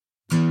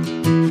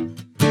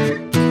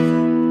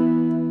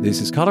This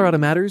is Colorado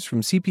Matters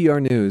from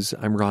CPR News.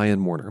 I'm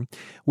Ryan Warner.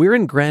 We're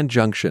in Grand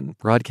Junction,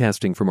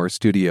 broadcasting from our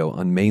studio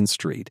on Main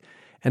Street.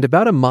 And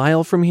about a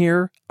mile from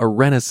here, a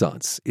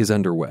renaissance is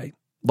underway.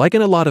 Like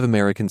in a lot of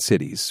American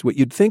cities, what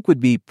you'd think would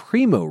be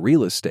primo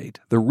real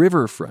estate, the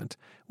riverfront,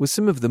 was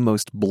some of the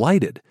most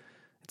blighted.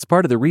 It's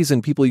part of the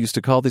reason people used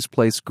to call this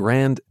place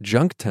Grand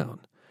Junktown.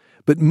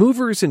 But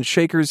movers and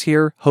shakers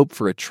here hope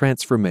for a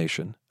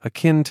transformation,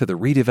 akin to the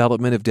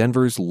redevelopment of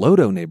Denver's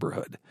Lodo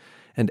neighborhood.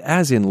 And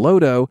as in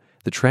Lodo,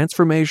 the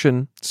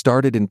transformation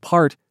started in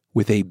part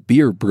with a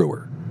beer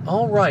brewer.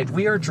 All right,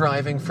 we are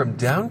driving from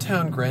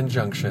downtown Grand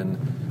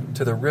Junction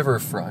to the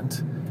riverfront,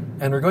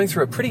 and we're going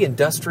through a pretty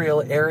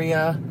industrial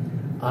area.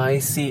 I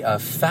see a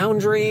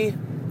foundry,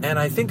 and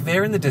I think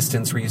there in the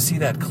distance where you see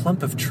that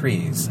clump of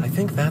trees, I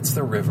think that's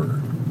the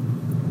river.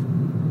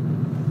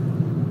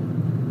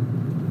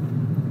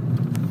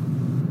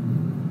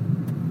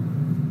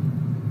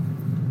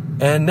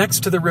 And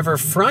next to the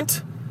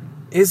riverfront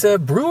is a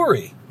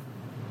brewery.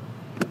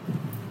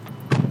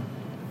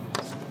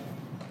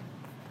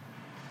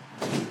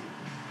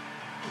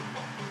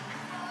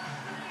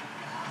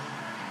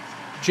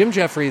 Jim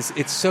Jeffries,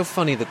 it's so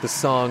funny that the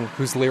song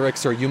whose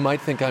lyrics are "You Might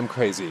Think I'm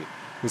Crazy"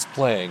 was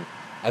playing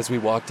as we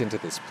walked into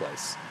this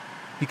place.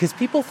 Because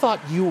people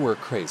thought you were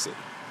crazy.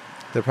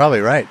 They're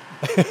probably right.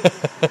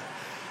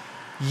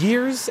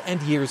 Years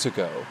and years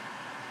ago,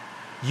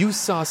 you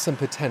saw some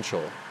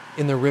potential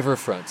in the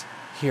riverfront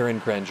here in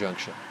Grand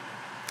Junction.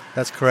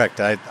 That's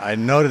correct. I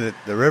noted that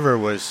the river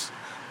was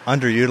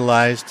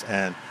underutilized,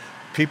 and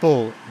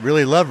people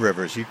really love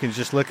rivers. You can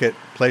just look at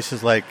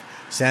places like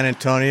San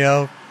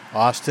Antonio,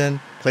 Austin,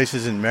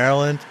 places in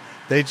Maryland.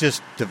 They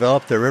just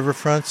developed their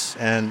riverfronts,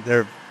 and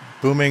they're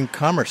booming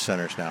commerce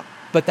centers now.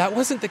 But that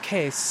wasn't the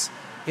case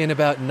in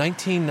about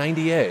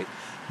 1998.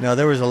 No,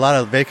 there was a lot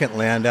of vacant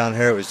land down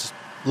here. It was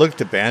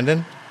looked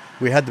abandoned.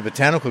 We had the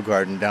Botanical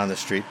Garden down the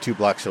street, 2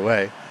 blocks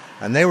away,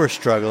 and they were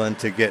struggling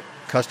to get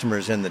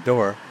customers in the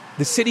door.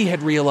 The city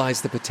had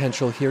realized the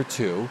potential here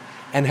too,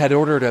 and had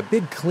ordered a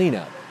big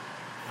cleanup.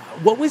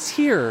 What was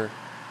here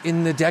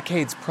in the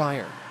decades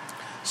prior?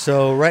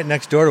 So right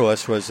next door to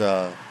us was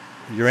a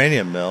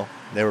uranium mill.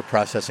 They were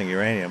processing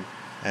uranium,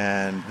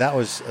 and that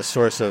was a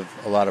source of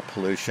a lot of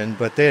pollution,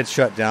 but they had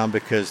shut down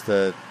because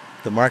the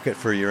market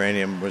for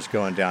uranium was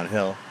going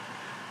downhill.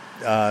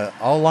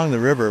 All along the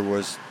river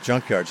was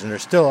junkyards, and there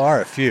still are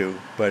a few,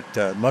 but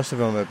most of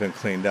them have been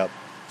cleaned up.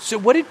 So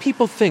what did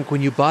people think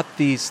when you bought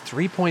these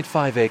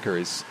 3.5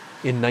 acres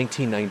in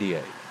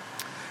 1998?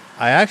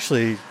 I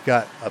actually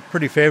got a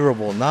pretty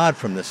favorable nod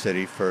from the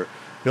city for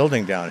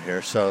building down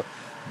here, so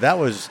that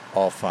was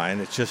all fine.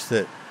 It's just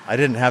that I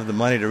didn't have the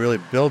money to really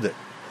build it.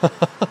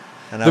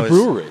 And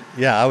brewery?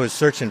 Yeah, I was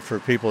searching for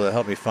people to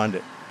help me fund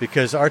it,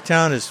 because our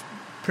town is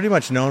pretty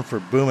much known for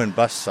boom and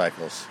bust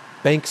cycles.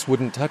 Banks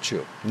wouldn't touch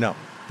you? No.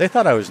 They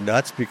thought I was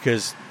nuts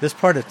because this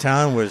part of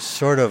town was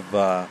sort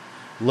of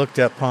looked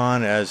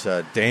upon as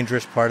a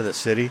dangerous part of the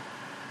city.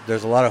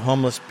 There's a lot of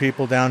homeless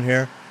people down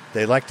here.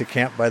 They like to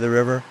camp by the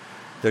river.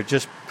 They're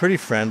just pretty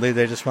friendly.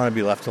 They just want to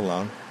be left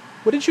alone.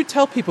 What did you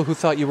tell people who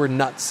thought you were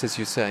nuts, as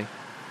you say?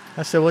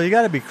 I said, well, you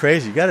got to be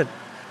crazy. You got to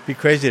be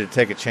crazy to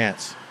take a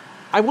chance.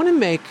 I want to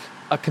make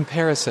a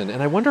comparison,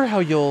 and I wonder how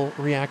you'll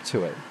react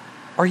to it.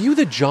 Are you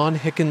the John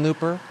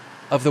Hickenlooper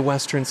of the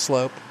Western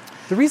Slope?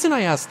 The reason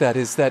I ask that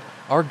is that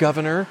our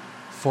governor,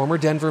 former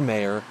Denver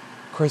mayor,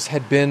 of course,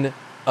 had been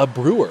a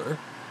brewer.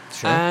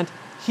 Sure. And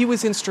he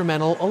was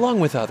instrumental, along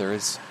with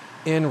others,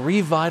 in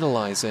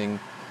revitalizing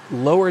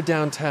lower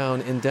downtown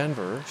in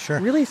Denver,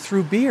 sure, really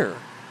through beer.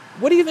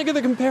 What do you think of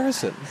the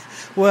comparison?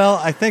 Well,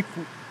 I think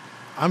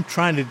I'm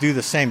trying to do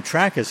the same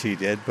track as he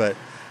did, but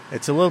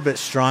it's a little bit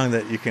strong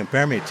that you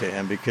compare me to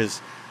him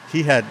because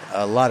he had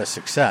a lot of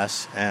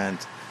success, and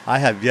I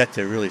have yet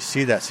to really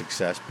see that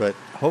success, but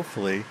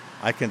hopefully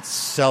I can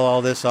sell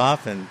all this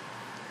off and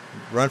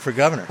run for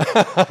governor.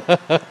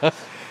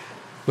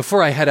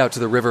 Before I head out to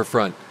the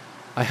riverfront,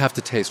 I have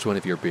to taste one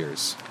of your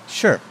beers.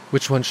 Sure.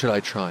 Which one should I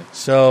try?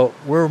 So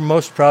we're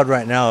most proud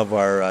right now of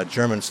our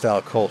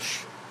German-style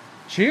Kolsch.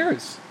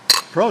 Cheers.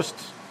 Prost.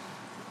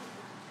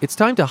 It's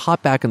time to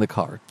hop back in the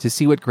car to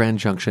see what Grand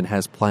Junction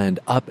has planned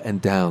up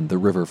and down the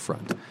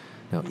riverfront.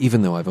 Now,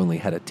 even though I've only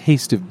had a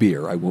taste of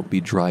beer, I won't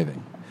be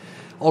driving.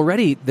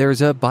 Already,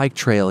 there's a bike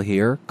trail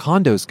here,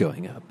 condos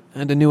going up,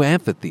 and a new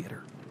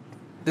amphitheater.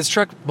 This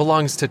truck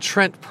belongs to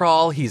Trent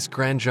Prahl. He's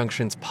Grand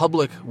Junction's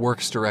Public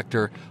Works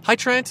Director. Hi,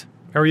 Trent.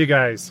 How are you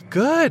guys?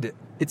 Good.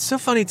 It's so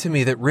funny to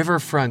me that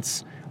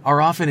riverfronts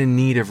are often in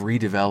need of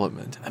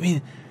redevelopment. I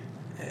mean,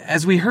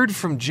 as we heard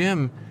from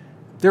Jim,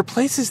 there are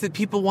places that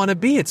people want to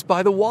be. It's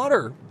by the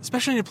water,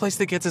 especially in a place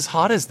that gets as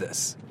hot as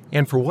this.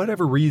 And for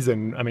whatever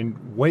reason, I mean,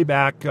 way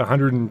back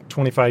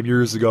 125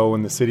 years ago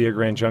when the city of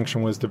Grand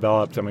Junction was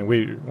developed, I mean,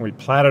 we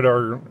platted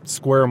our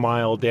square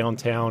mile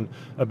downtown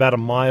about a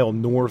mile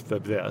north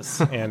of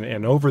this.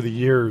 and over the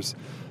years,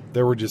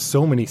 there were just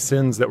so many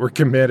sins that were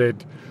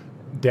committed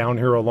down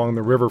here along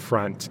the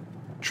riverfront.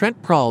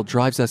 Trent Prahl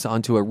drives us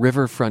onto a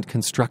riverfront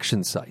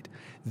construction site.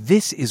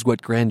 This is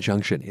what Grand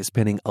Junction is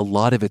pinning a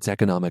lot of its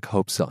economic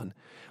hopes on.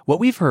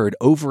 What we've heard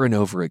over and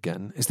over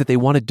again is that they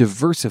want to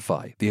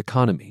diversify the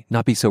economy,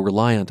 not be so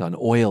reliant on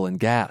oil and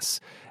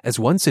gas. As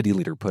one city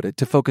leader put it,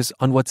 to focus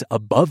on what's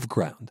above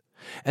ground.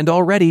 And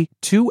already,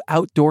 2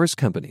 outdoors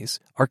companies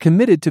are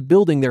committed to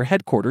building their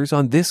headquarters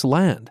on this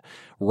land.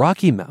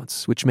 Rocky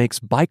Mounts, which makes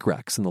bike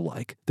racks and the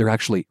like, they're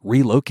actually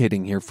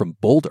relocating here from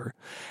Boulder.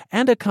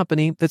 And a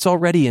company that's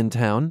already in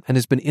town and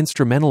has been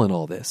instrumental in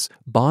all this,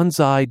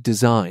 Bonsai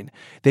Design.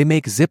 They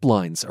make zip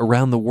lines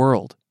around the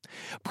world.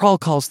 Prahl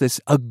calls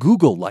this a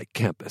Google-like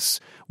campus,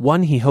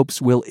 one he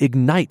hopes will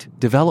ignite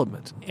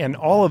development. And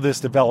all of this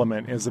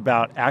development is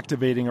about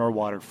activating our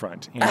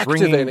waterfront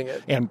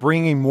and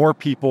bringing more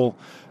people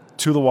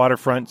to the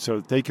waterfront so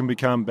that they can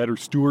become better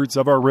stewards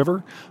of our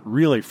river.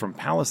 Really, from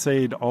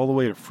Palisade all the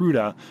way to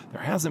Fruita,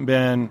 there hasn't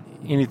been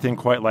anything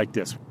quite like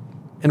this.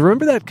 And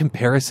remember that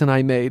comparison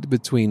I made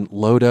between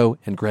Lodo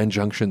and Grand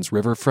Junction's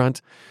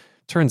riverfront?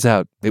 Turns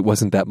out it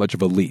wasn't that much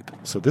of a leap.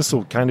 So this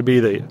will kind of be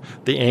the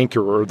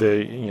anchor or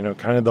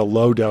kind of the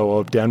Lodo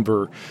of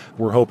Denver.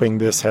 We're hoping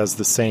this has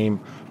the same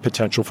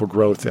potential for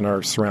growth in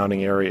our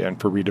surrounding area and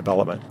for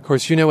redevelopment. Of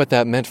course, you know what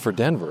that meant for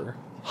Denver.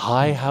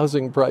 High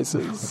housing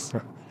prices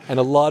and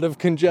a lot of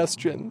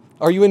congestion.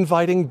 Are you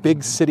inviting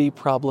big city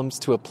problems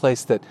to a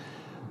place that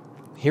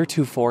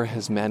heretofore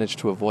has managed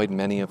to avoid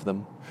many of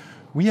them?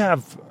 We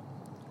have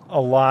a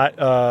lot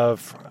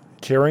of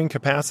carrying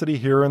capacity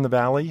here in the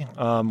valley.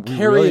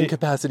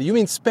 Capacity? You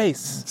mean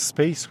space?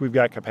 Space. We've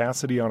got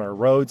capacity on our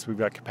roads. We've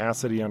got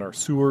capacity on our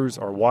sewers,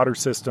 our water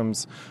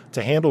systems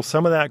to handle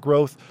some of that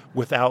growth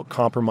without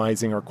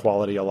compromising our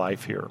quality of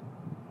life here.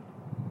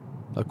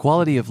 A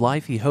quality of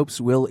life he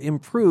hopes will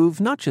improve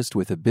not just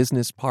with a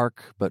business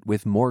park, but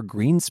with more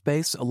green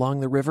space along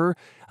the river,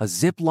 a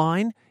zip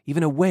line,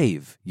 even a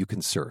wave you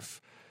can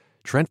surf.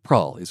 Trent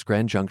Prahl is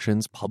Grand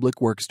Junction's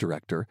Public Works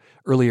Director.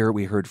 Earlier,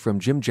 we heard from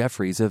Jim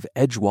Jeffries of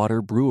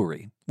Edgewater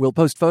Brewery. We'll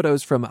post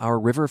photos from our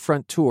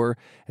riverfront tour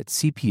at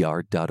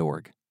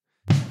cpr.org.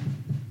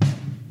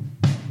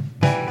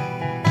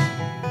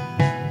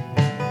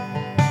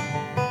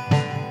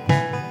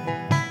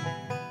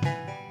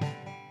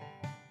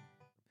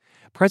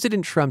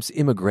 President Trump's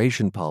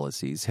immigration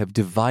policies have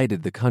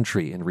divided the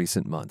country in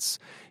recent months.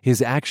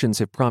 His actions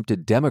have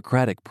prompted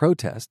Democratic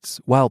protests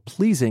while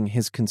pleasing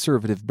his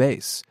conservative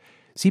base.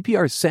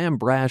 CPR's Sam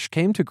Brash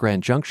came to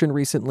Grand Junction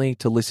recently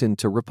to listen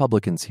to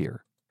Republicans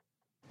here.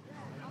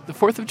 The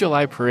 4th of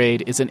July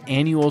parade is an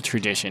annual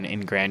tradition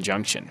in Grand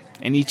Junction,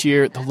 and each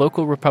year the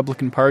local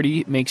Republican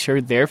Party makes sure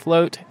their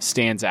float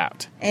stands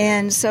out.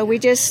 And so we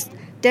just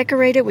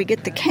decorate it, we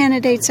get the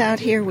candidates out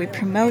here, we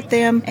promote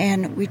them,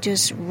 and we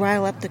just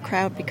rile up the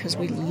crowd because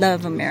we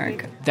love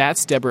America.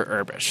 That's Deborah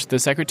Urbish, the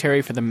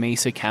secretary for the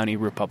Mesa County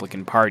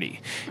Republican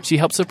Party. She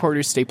helps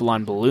supporters staple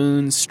on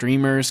balloons,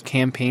 streamers,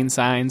 campaign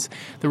signs.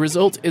 The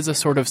result is a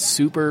sort of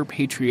super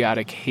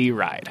patriotic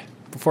hayride.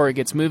 Before it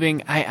gets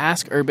moving, I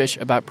ask Urbish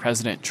about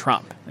President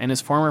Trump and his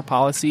former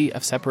policy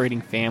of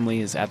separating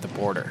families at the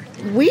border.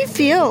 We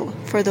feel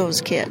for those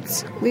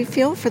kids. We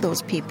feel for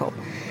those people.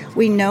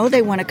 We know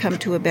they want to come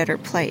to a better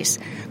place,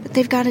 but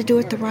they've got to do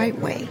it the right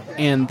way.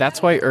 And that's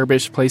why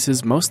Urbish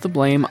places most of the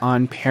blame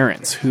on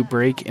parents who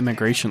break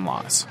immigration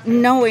laws.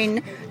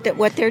 Knowing that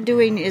what they're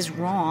doing is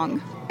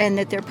wrong and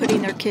that they're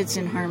putting their kids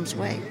in harm's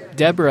way.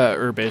 Deborah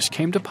Urbish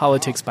came to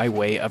politics by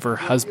way of her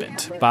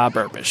husband, Bob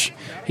Urbish.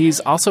 He's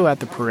also at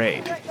the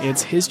parade.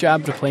 It's his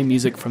job to play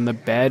music from the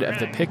bed of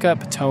the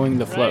pickup towing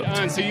the float. Right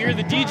on, so you're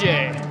the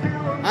DJ.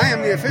 I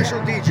am the official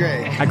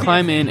DJ. I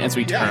climb in as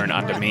we turn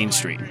onto Main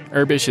Street.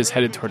 Urbish is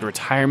headed toward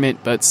retirement,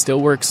 but still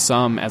works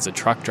some as a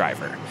truck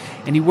driver.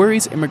 And he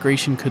worries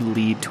immigration could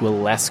lead to a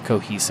less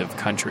cohesive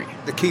country.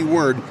 The key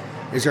word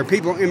is, are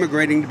people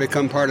immigrating to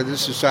become part of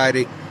this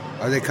society?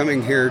 Are they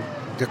coming here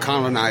to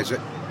colonize it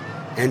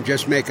and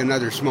just make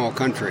another small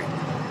country?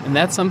 And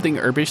that's something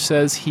Urbish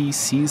says he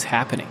sees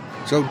happening.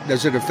 So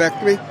does it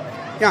affect me?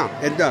 Yeah,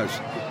 it does.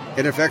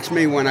 It affects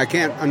me when I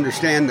can't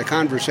understand the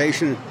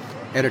conversation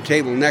at a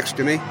table next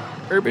to me.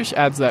 Urbish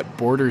adds that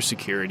border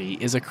security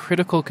is a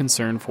critical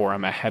concern for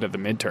him ahead of the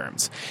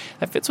midterms.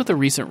 That fits with a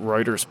recent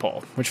Reuters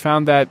poll, which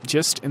found that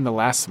just in the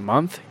last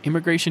month,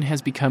 immigration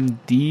has become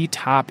the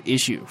top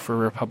issue for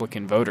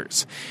Republican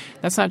voters.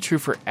 That's not true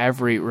for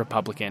every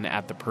Republican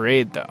at the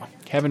parade, though.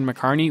 Kevin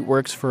McCarney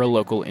works for a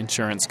local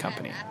insurance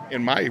company.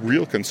 And my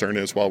real concern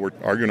is, while we're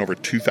arguing over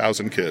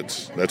 2,000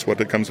 kids, that's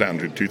what it comes down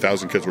to,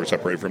 2,000 kids were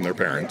separated from their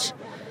parents.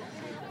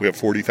 We have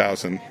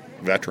 40,000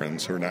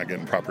 veterans who are not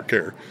getting proper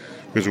care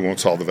because we won't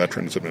solve the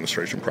Veterans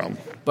Administration problem.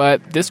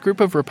 But this group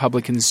of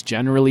Republicans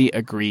generally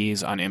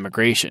agrees on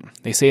immigration.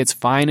 They say it's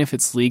fine if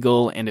it's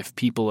legal and if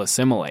people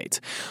assimilate.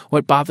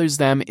 What bothers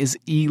them is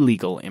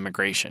illegal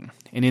immigration.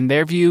 And in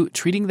their view,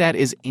 treating that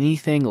as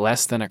anything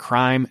less than a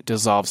crime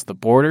dissolves the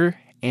border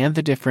and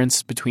the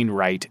difference between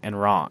right and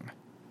wrong.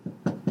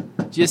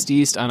 Just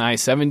east on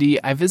I-70,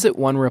 I visit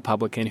one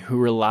Republican who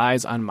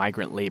relies on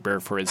migrant labor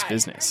for his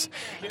business.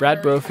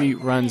 Brad Brophy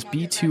runs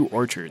B2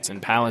 Orchards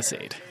in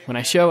Palisade. When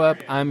I show up,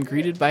 I'm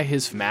greeted by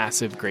his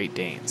massive Great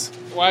Danes.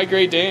 Why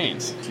Great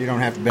Danes? So you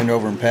don't have to bend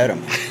over and pet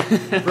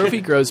them. Brophy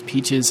grows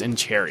peaches and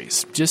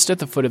cherries just at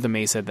the foot of the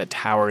mesa that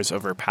towers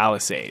over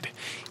Palisade.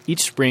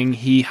 Each spring,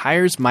 he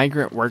hires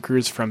migrant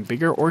workers from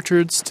bigger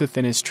orchards to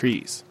thin his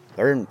trees.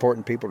 They're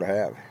important people to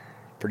have.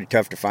 Pretty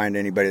tough to find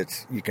anybody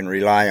that you can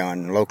rely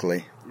on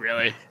locally.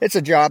 Really? It's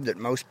a job that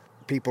most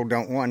people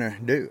don't want to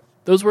do.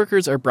 Those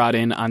workers are brought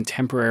in on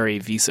temporary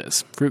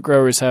visas. Fruit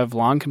growers have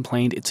long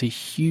complained it's a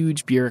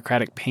huge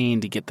bureaucratic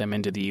pain to get them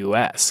into the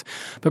U.S.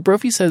 But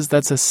Brophy says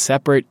that's a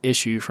separate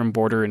issue from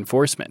border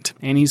enforcement,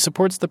 and he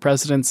supports the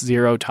president's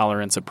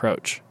zero-tolerance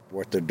approach.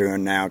 What they're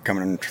doing now,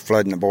 coming and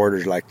flooding the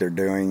borders like they're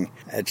doing,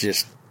 it's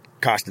just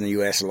costing the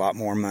U.S. a lot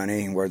more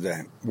money, where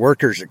the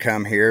workers that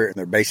come here,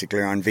 they're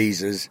basically on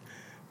visas,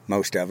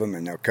 most of them,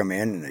 and they'll come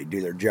in and they do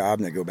their job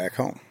and they go back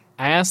home.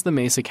 I asked the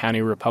Mesa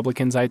County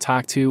Republicans I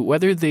talked to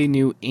whether they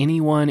knew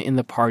anyone in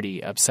the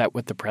party upset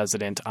with the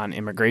president on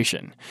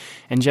immigration.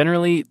 And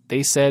generally,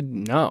 they said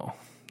no.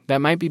 That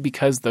might be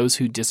because those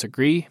who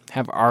disagree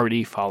have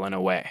already fallen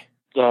away.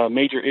 The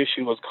major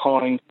issue was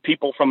calling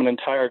people from an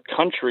entire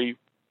country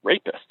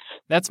rapists.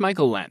 That's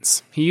Michael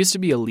Lentz. He used to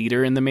be a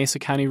leader in the Mesa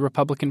County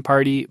Republican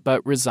Party,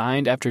 but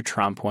resigned after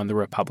Trump won the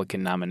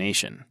Republican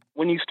nomination.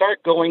 When you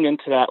start going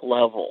into that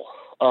level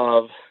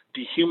of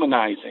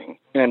dehumanizing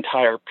an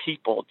entire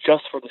people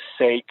just for the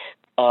sake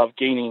of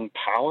gaining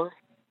power,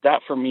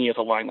 that for me is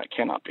a line that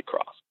cannot be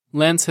crossed.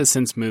 Lentz has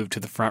since moved to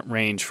the Front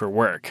Range for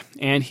work,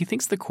 and he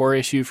thinks the core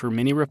issue for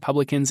many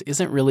Republicans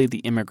isn't really the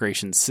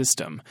immigration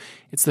system.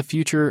 It's the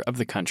future of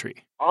the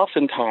country.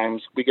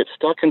 Oftentimes, we get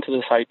stuck into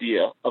this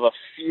idea of a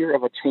fear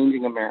of a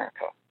changing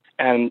America,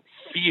 and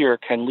fear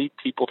can lead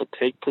people to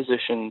take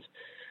positions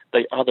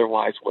they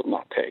otherwise would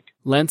not take.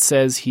 Lentz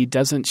says he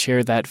doesn't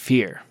share that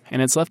fear,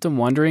 and it's left him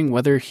wondering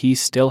whether he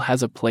still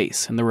has a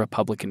place in the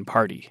Republican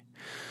Party.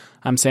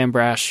 I'm Sam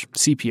Brash,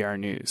 CPR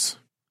News.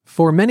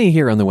 For many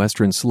here on the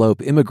Western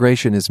Slope,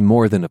 immigration is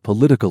more than a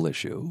political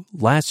issue.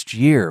 Last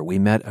year, we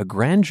met a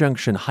Grand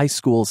Junction High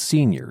School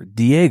senior,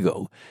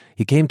 Diego.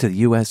 He came to the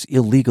U.S.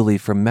 illegally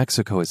from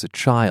Mexico as a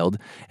child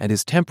and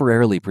is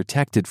temporarily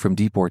protected from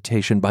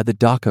deportation by the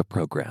DACA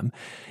program.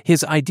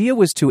 His idea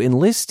was to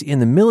enlist in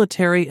the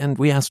military, and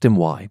we asked him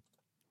why.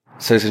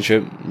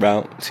 Citizenship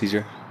route, it's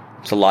easier.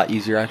 It's a lot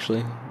easier,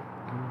 actually.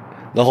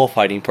 The whole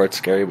fighting part's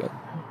scary, but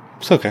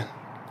it's okay.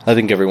 I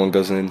think everyone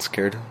goes in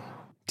scared.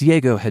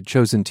 Diego had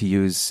chosen to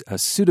use a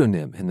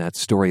pseudonym in that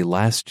story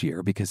last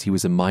year because he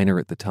was a minor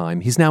at the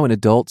time. He's now an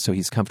adult, so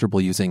he's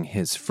comfortable using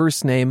his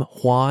first name,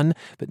 Juan,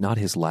 but not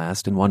his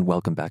last. And Juan,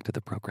 welcome back to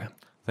the program.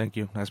 Thank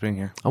you. Nice being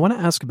here. I want to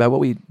ask about what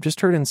we just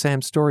heard in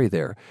Sam's story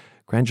there.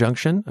 Grand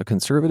Junction, a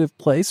conservative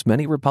place.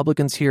 Many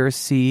Republicans here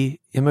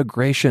see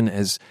immigration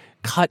as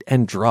cut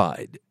and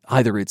dried.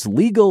 Either it's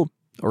legal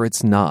or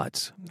it's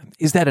not.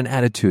 Is that an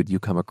attitude you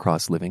come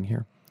across living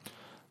here?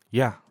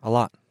 Yeah, a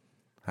lot,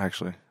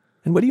 actually.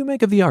 And what do you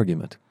make of the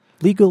argument?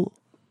 Legal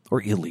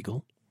or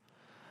illegal?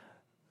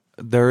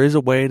 There is a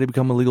way to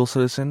become a legal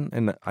citizen,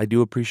 and I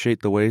do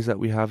appreciate the ways that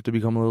we have to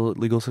become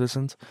legal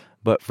citizens.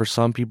 But for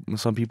some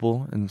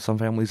people and some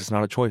families, it's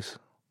not a choice.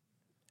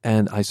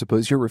 And I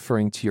suppose you're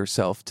referring to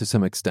yourself to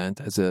some extent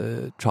as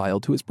a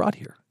child who was brought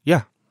here.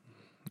 Yeah,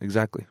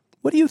 exactly.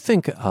 What do you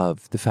think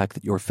of the fact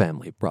that your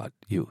family brought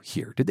you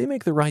here? Did they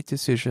make the right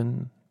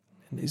decision?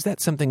 And is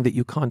that something that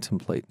you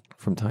contemplate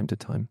from time to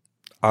time?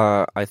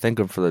 I thank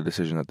them for the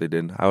decision that they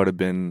did. I would have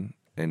been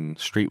in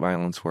street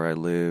violence where I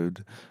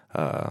lived,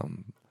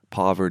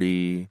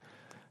 poverty,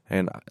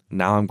 and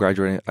now I'm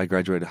graduating. I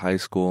graduated high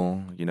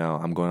school. You know,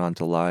 I'm going on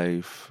to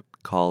life,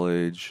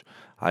 college.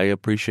 I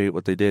appreciate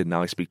what they did.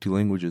 Now I speak 2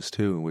 languages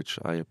too, which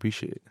I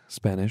appreciate.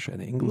 Spanish and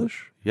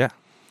English? Yeah.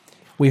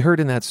 We heard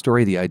in that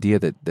story the idea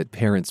that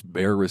parents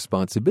bear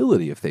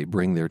responsibility if they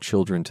bring their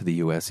children to the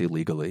U.S.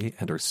 illegally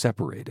and are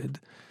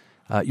separated.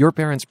 Your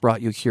parents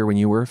brought you here when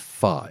you were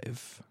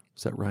 5.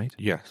 Is that right?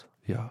 Yes.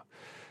 Yeah.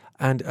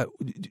 And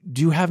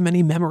do you have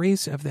many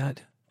memories of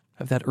that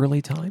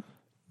early time?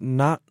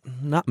 Not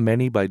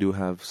many, but I do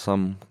have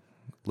some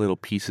little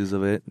pieces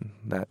of it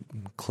that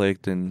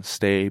clicked and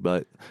stay,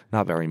 but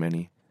not very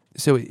many.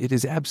 So it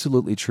is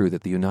absolutely true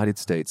that the United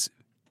States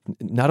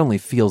not only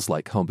feels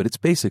like home, but it's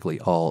basically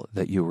all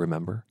that you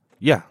remember?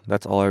 Yeah,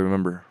 that's all I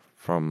remember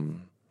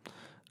from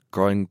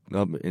growing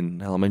up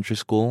in elementary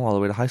school all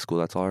the way to high school.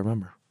 That's all I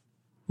remember.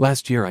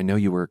 Last year, I know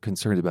you were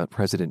concerned about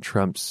President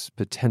Trump's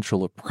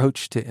potential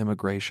approach to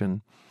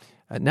immigration.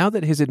 Now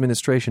that his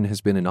administration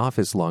has been in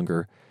office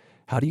longer,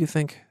 how do you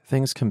think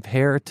things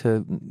compare to,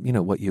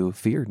 what you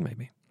feared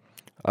maybe?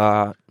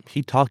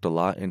 He talked a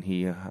lot, and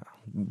he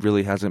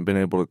really hasn't been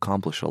able to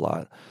accomplish a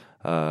lot.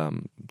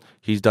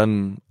 He's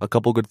done a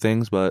couple good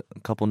things, but a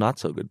couple not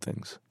so good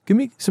things. Give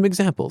me some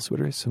examples.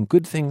 What are some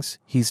good things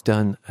he's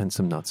done and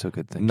some not so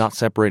good things? Not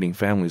separating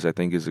families, I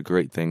think, is a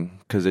great thing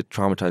because it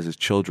traumatizes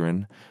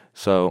children.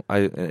 So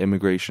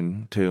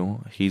immigration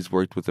too. He's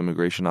worked with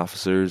immigration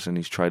officers and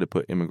he's tried to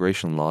put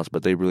immigration laws,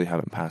 but they really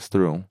haven't passed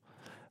through.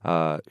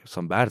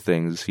 Some bad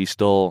things. He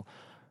still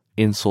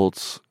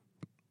insults,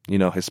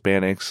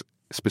 Hispanics,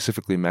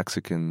 specifically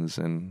Mexicans,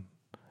 and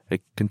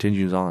it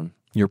continues on.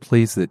 You're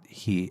pleased that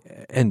he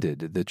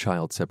ended the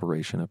child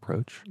separation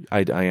approach?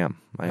 I am.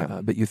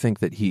 But you think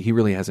that he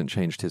really hasn't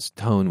changed his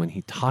tone when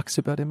he talks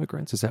about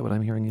immigrants? Is that what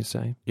I'm hearing you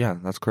say? Yeah,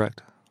 that's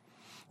correct.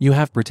 You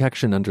have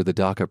protection under the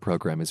DACA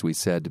program, as we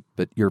said,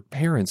 but your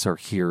parents are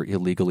here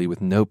illegally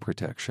with no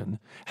protection.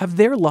 Have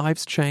their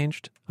lives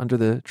changed under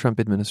the Trump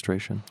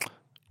administration?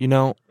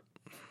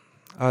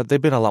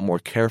 They've been a lot more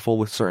careful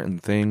with certain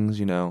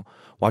things,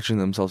 watching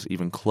themselves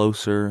even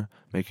closer,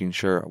 making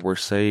sure we're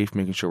safe,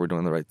 making sure we're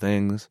doing the right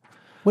things.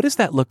 What does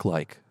that look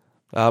like?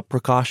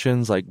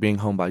 Precautions like being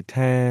home by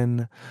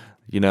 10.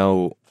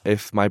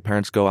 If my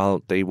parents go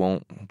out, they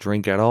won't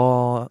drink at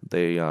all.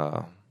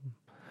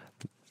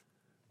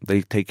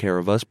 They take care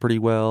of us pretty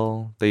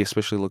well. They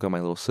especially look at my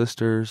little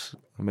sisters,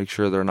 make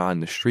sure they're not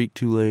in the street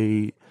too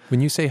late.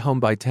 When you say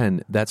home by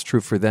 10, that's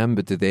true for them,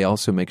 but do they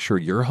also make sure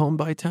you're home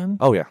by 10?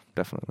 Oh, yeah,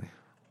 definitely.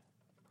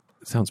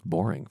 It sounds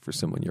boring for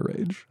someone your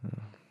age.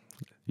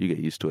 You get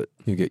used to it.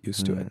 You get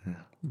used to it.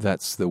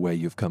 That's the way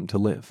you've come to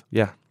live.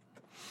 Yeah.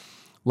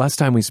 Last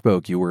time we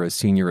spoke, you were a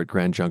senior at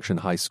Grand Junction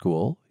High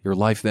School. Your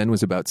life then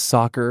was about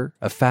soccer,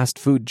 a fast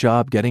food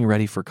job, getting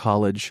ready for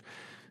college.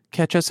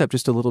 Catch us up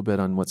just a little bit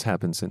on what's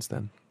happened since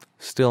then.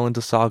 Still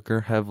into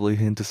soccer,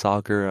 heavily into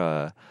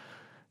soccer.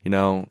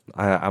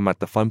 I'm at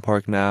the fun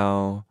park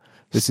now.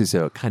 This is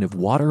a kind of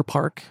water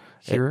park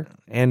here?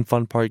 And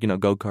fun park,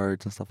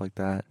 go-karts and stuff like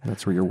that.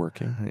 That's where you're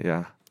working.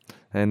 Yeah.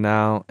 And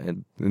now,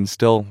 and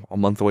still a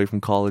month away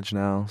from college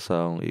now,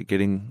 so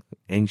getting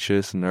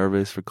anxious and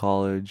nervous for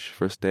college,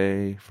 first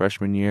day,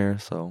 freshman year,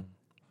 so.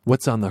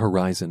 What's on the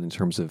horizon in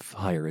terms of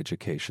higher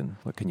education?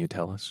 What can you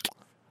tell us?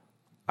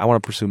 I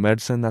want to pursue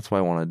medicine. That's what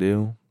I want to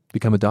do.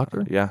 Become a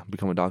doctor? Yeah,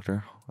 become a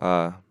doctor.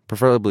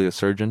 Preferably a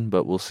surgeon,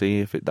 but we'll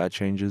see if that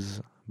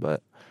changes.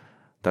 But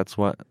that's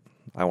what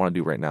I want to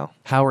do right now.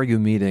 How are you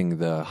meeting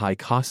the high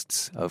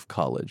costs of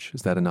college?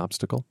 Is that an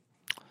obstacle?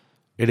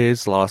 It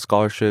is. A lot of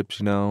scholarships,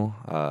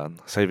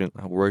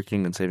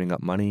 working and saving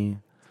up money,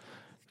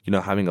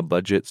 having a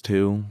budget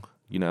too.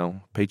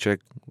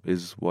 Paycheck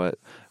is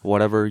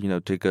whatever,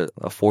 take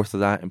a fourth of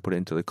that and put it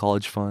into the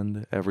college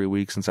fund every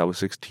week since I was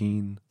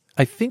 16.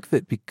 I think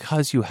that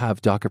because you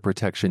have DACA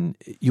protection,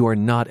 you are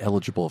not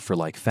eligible for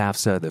like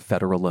FAFSA, the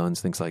federal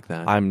loans, things like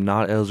that. I'm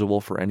not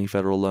eligible for any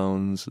federal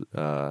loans,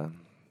 no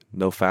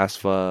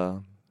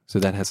FAFSA. So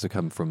that has to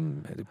come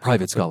from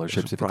private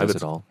scholarships, if it does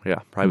at all. Yeah,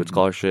 private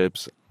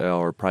scholarships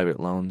or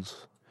private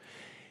loans.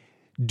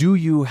 Do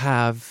you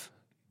have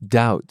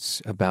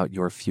doubts about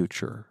your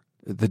future?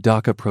 The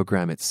DACA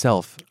program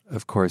itself,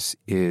 of course,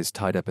 is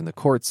tied up in the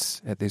courts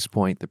at this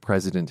point. The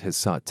president has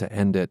sought to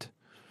end it.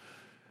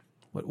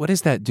 What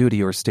does that do to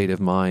your state of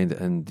mind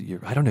and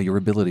your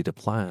ability to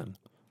plan?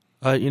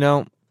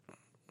 I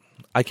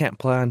can't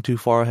plan too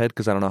far ahead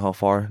because I don't know how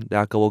far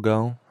DACA will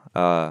go.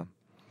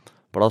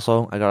 But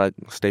also, I gotta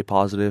stay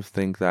positive,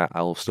 think that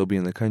I will still be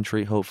in the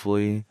country,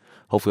 hopefully.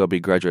 Hopefully I'll be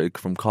graduated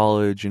from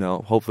college,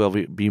 Hopefully I'll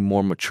be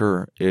more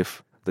mature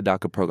if the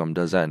DACA program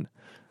does end.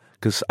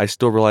 Because I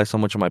still rely so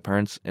much on my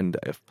parents, and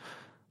if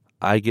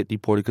I get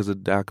deported because the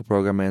DACA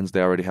program ends,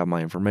 they already have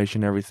my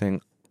information and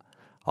everything.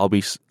 I'll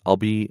be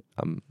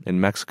in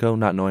Mexico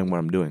not knowing what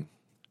I'm doing.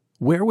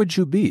 Where would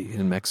you be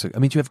in Mexico? I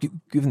mean, do you have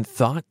given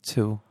thought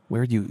to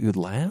where you'd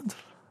land?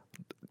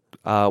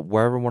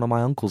 Wherever one of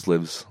my uncles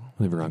lives.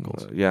 One of your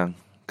uncles? Yeah,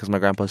 because my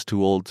grandpa's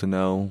too old to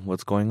know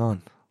what's going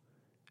on.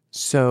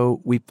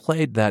 So we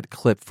played that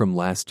clip from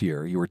last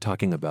year. You were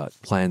talking about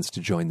plans to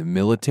join the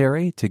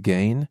military to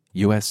gain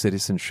U.S.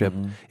 citizenship.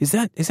 Mm-hmm.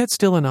 Is that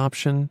still an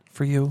option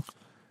for you?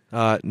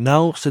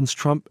 No, since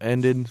Trump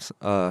ended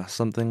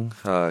something,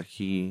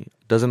 he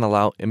doesn't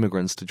allow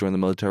immigrants to join the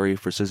military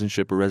for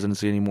citizenship or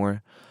residency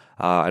anymore.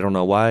 I don't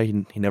know why.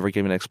 He never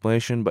gave an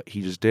explanation, but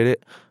he just did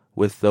it.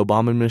 With the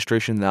Obama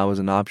administration, that was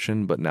an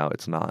option, but now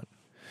it's not.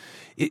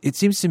 It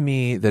seems to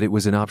me that it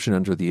was an option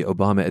under the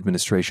Obama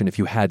administration if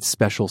you had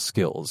special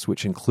skills,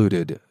 which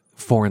included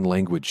foreign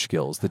language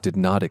skills that did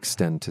not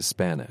extend to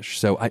Spanish.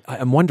 So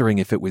I'm wondering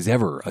if it was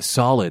ever a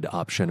solid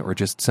option or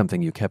just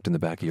something you kept in the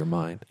back of your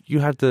mind. You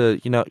have to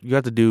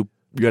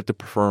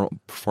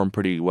perform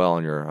pretty well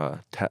on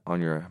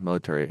your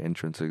military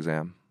entrance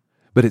exam.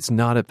 But it's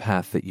not a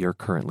path that you're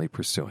currently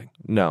pursuing.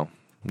 No,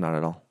 not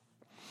at all.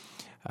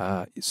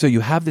 So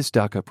you have this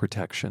DACA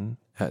protection.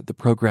 The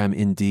program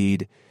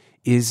indeed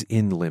is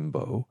in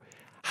limbo.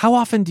 How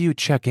often do you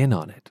check in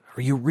on it?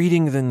 Are you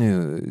reading the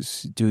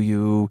news? Do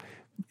you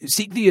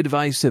seek the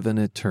advice of an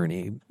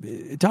attorney?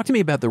 Talk to me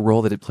about the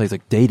role that it plays,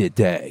 like day to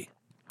day.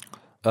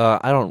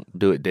 I don't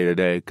do it day to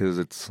day because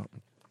it's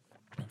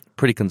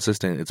pretty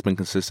consistent. It's been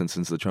consistent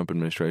since the Trump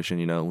administration.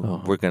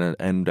 We're going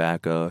to end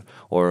DACA,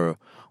 or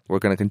we're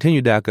going to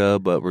continue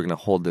DACA, but we're going to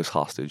hold this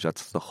hostage.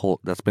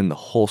 That's been the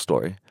whole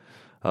story.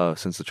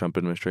 since the Trump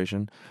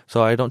administration.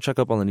 So I don't check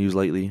up on the news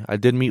lately. I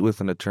did meet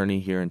with an attorney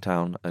here in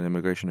town, an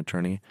immigration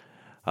attorney.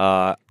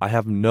 I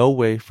have no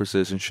way for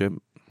citizenship.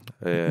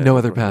 No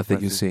other path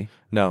that you see?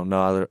 No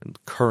other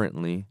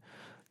currently,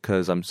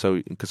 because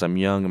I'm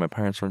young and my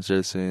parents aren't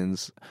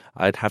citizens.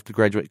 I'd have to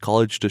graduate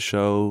college to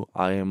show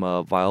I am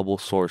a viable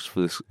source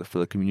for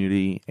the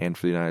community and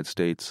for the United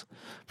States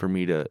for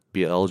me to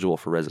be eligible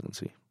for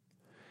residency.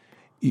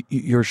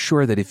 You're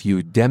sure that if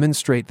you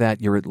demonstrate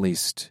that, you're at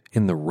least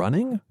in the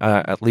running?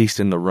 At least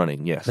in the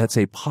running, yes. That's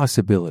a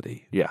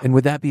possibility. Yeah. And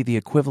would that be the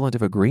equivalent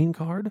of a green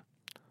card?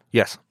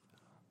 Yes.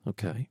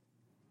 Okay.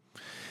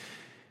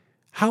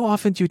 How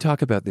often do you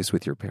talk about this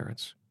with your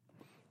parents?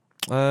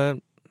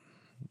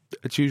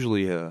 It's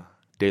usually a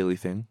daily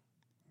thing.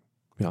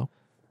 Yeah.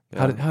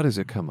 Yeah. How does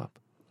it come up?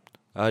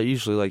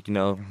 Usually,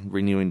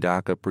 renewing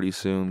DACA pretty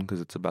soon because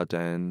it's about to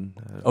end.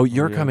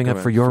 You're coming up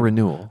for your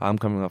renewal. I'm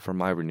coming up for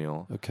my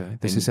renewal. Okay.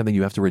 This is something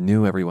you have to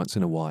renew every once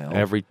in a while.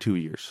 Every 2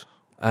 years.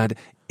 And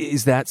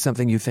is that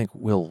something you think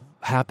will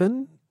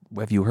happen?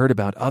 Have you heard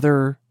about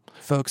other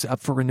folks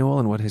up for renewal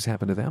and what has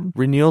happened to them?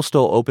 Renewal's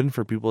still open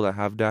for people that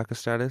have DACA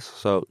status,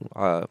 so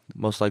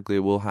most likely it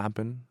will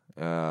happen.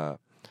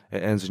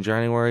 It ends in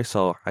January,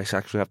 so I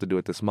actually have to do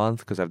it this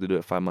month because I have to do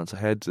it 5 months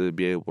ahead to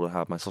be able to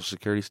have my Social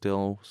Security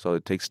still. So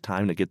it takes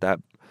time to get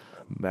that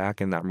back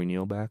and that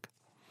renewal back.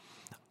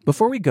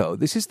 Before we go,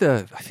 this is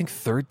the, I think,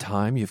 third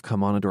time you've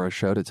come on into our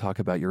show to talk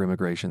about your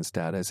immigration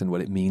status and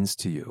what it means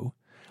to you.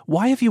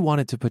 Why have you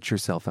wanted to put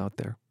yourself out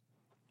there?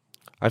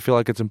 I feel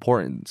like it's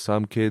important.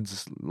 Some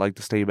kids like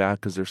to stay back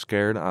because they're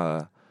scared,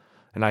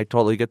 and I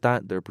totally get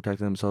that. They're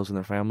protecting themselves and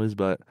their families,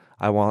 but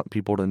I want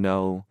people to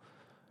know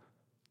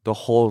the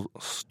whole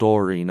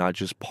story, not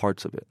just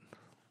parts of it.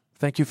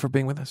 Thank you for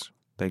being with us.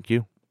 Thank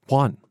you.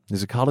 Juan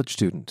is a college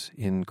student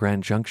in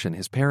Grand Junction.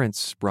 His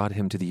parents brought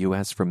him to the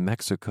U.S. from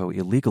Mexico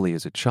illegally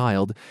as a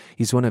child.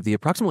 He's one of the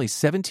approximately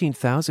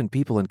 17,000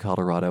 people in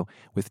Colorado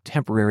with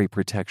temporary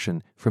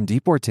protection from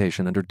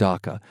deportation under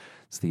DACA.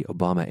 It's the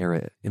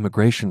Obama-era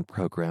immigration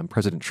program.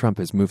 President Trump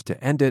has moved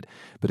to end it,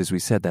 but as we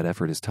said, that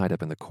effort is tied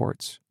up in the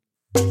courts.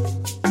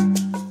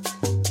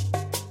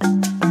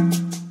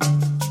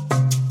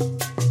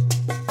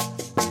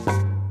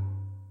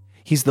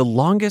 He's the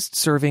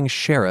longest-serving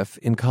sheriff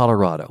in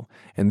Colorado,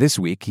 and this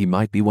week he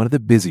might be one of the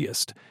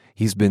busiest.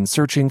 He's been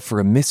searching for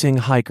a missing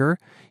hiker.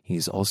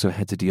 He's also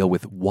had to deal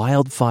with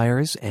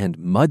wildfires and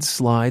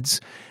mudslides.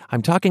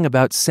 I'm talking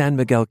about San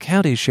Miguel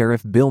County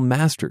Sheriff Bill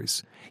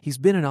Masters. He's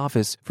been in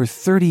office for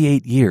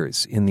 38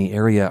 years in the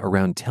area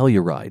around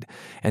Telluride,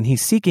 and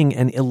he's seeking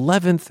an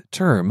 11th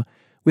term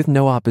with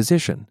no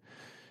opposition.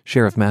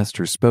 Sheriff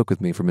Masters spoke with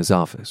me from his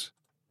office.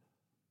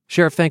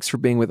 Sheriff, thanks for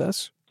being with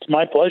us. It's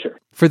my pleasure.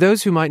 For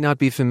those who might not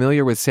be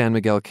familiar with San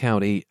Miguel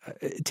County,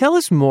 tell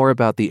us more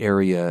about the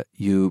area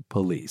you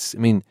police.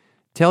 I mean,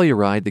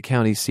 Telluride, the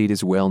county seat,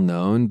 is well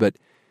known, but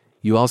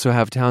you also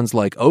have towns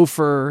like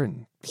Ophir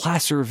and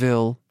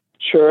Placerville.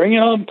 Sure.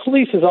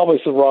 Police is always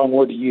the wrong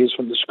word to use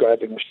when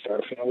describing a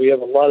sheriff. We have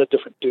a lot of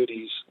different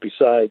duties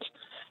besides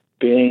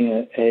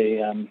being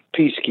a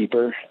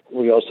peacekeeper.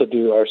 We also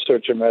do our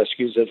search and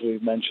rescues, as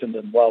we've mentioned,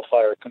 and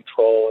wildfire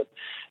control,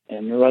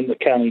 and run the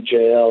county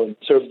jail and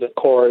serve the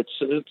courts.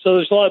 So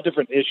there's a lot of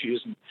different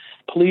issues, and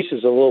police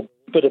is a little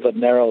bit of a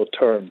narrow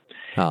term.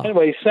 Oh.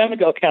 Anyway, San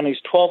Miguel County is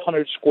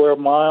 1,200 square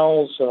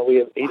miles. We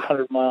have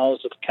 800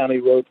 miles of county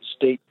road and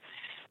state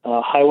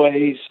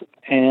highways,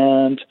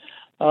 and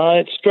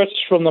it stretches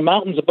from the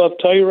mountains above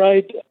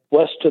Telluride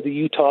west to the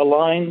Utah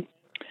line.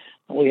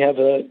 We have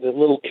the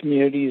little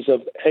communities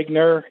of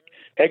Egner.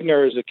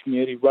 Egner is a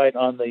community right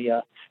on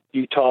the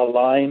Utah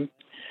line.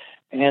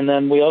 And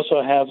then we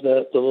also have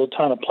the little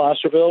town of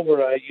Placerville,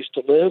 where I used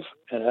to live.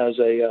 It has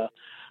a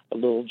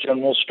little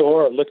general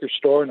store, a liquor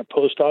store, and a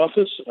post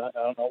office. I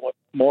don't know what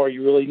more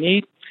you really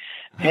need.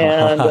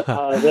 And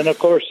then, of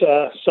course,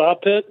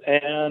 Sawpit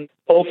and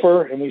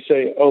Ophir, and we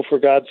say, oh, for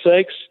God's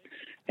sakes.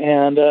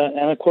 And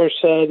of course,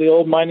 the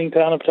old mining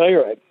town of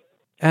Telluride.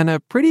 And a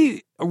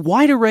pretty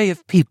wide array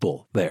of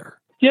people there.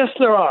 Yes,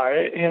 there are.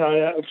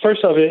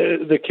 First off,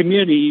 the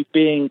community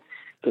being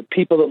the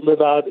people that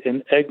live out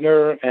in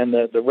Egner and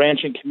the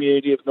ranching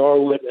community of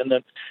Norwood, and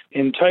then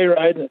in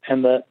Telluride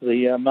and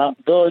the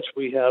Mountain Village,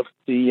 we have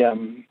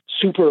the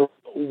super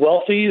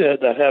wealthy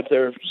that have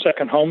their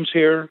second homes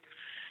here,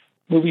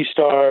 movie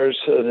stars,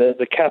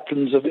 the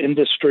captains of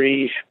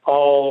industry,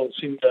 all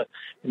seem to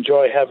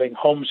enjoy having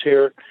homes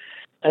here.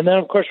 And then,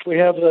 of course, we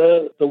have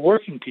the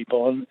working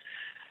people. And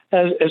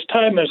as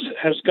time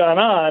has gone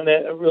on,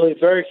 really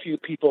very few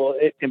people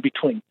in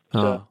between.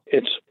 So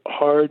it's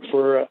hard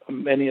for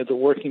many of the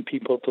working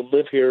people to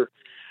live here.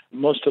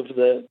 Most of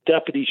the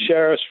deputy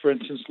sheriffs, for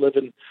instance, live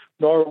in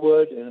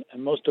Norwood,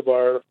 and most of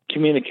our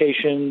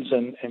communications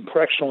and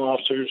correctional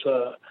officers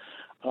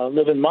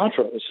live in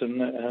Montrose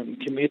and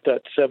commute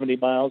that 70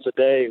 miles a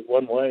day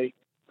one way.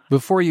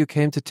 Before you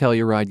came to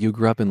Telluride, you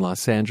grew up in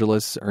Los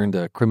Angeles, earned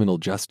a criminal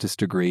justice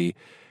degree.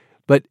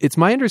 But it's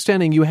my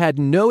understanding you had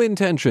no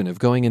intention of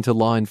going into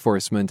law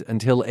enforcement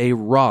until a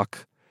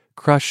rock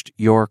crushed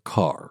your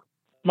car.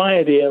 my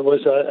idea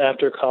was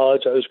after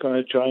college I was going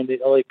to join the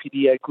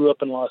LAPD. I grew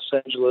up in Los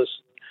Angeles,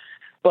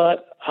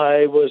 but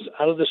I was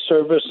out of the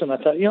service, and I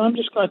thought, I'm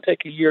just going to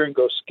take a year and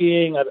go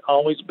skiing. I'd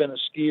always been a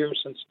skier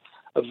since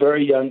a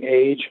very young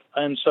age,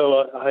 and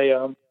so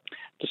I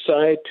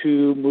decided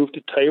to move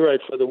to Telluride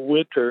for the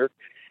winter.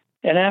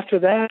 And after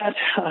that,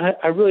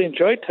 I really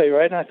enjoyed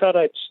Telluride, and I thought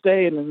I'd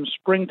stay. And in the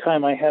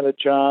springtime, I had a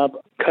job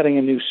cutting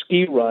a new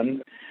ski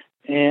run.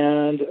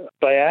 And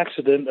by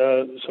accident,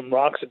 some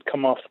rocks had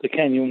come off the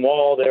canyon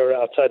wall there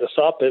outside of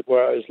Sawpit,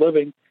 where I was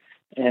living,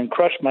 and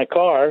crushed my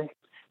car.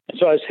 And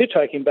so I was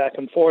hitchhiking back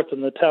and forth,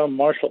 and the town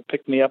marshal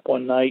picked me up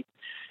one night.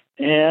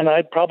 And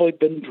I'd probably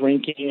been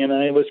drinking, and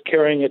I was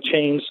carrying a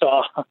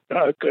chainsaw,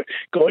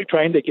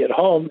 trying to get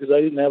home because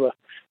I didn't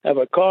have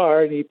a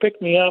car. And he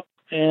picked me up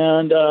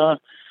and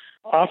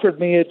offered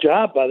me a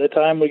job by the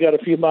time we got a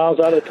few miles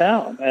out of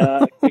town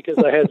because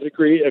I had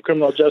a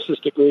criminal justice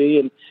degree.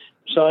 And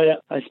so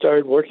I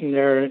started working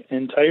there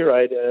in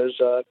Telluride as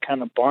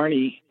kind of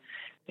Barney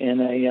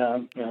in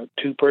a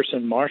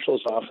two-person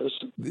marshal's office.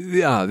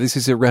 Yeah, this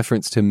is a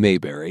reference to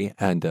Mayberry,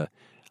 and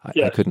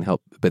yes. I couldn't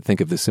help but think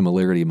of the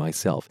similarity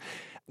myself.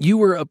 You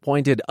were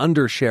appointed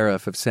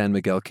undersheriff of San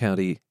Miguel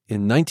County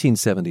in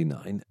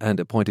 1979 and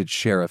appointed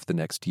sheriff the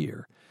next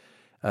year.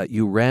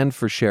 You ran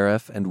for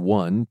sheriff and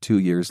won 2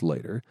 years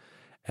later,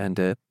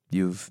 and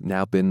you've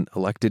now been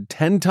elected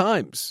 10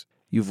 times.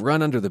 You've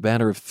run under the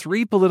banner of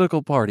 3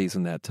 political parties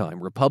in that time,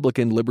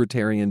 Republican,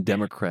 Libertarian,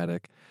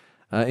 Democratic.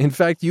 In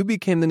fact, you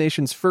became the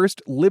nation's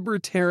first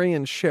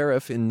Libertarian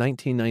sheriff in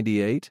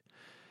 1998.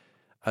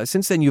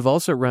 Since then, you've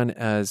also run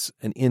as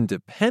an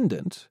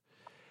independent.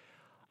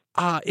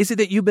 Is it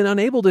that you've been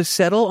unable to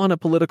settle on a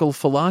political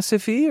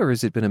philosophy, or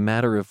has it been a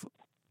matter of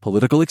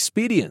political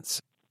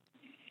expedience?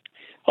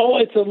 Oh,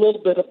 it's a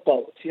little bit of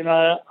both.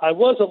 I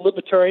was a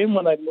libertarian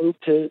when I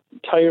moved to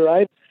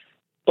Telluride,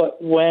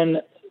 but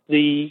when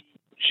the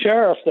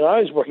sheriff that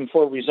I was working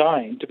for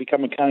resigned to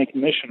become a county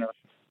commissioner,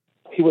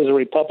 he was a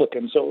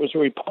Republican, so it was a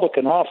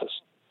Republican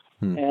office.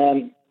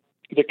 And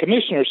the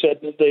commissioner said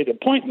that they'd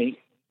appoint me,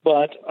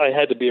 but I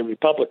had to be a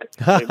Republican.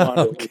 They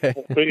wanted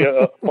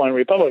to appoint a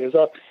Republican.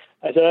 So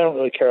I said, I don't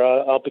really care.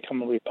 I'll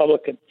become a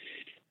Republican.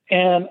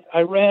 And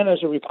I ran as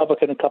a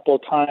Republican a couple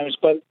of times,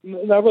 but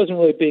I wasn't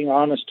really being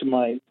honest to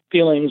my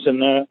feelings,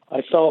 and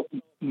I felt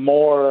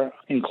more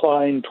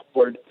inclined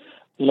toward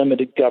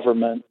limited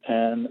government.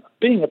 And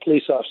being a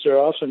police officer,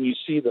 often you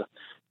see the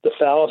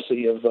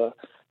fallacy of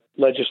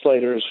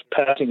legislators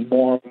passing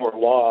more and more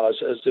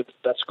laws as if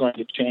that's going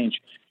to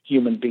change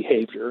human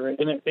behavior.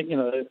 And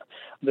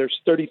there's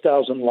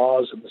 30,000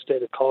 laws in the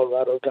state of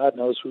Colorado. God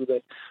knows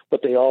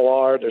what they all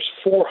are. There's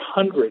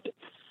 400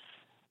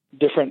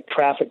 different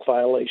traffic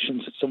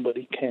violations that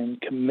somebody can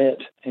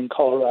commit in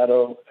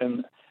Colorado,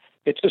 and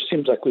it just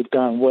seems like we've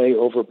gone way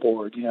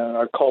overboard.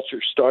 Our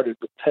culture started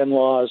with 10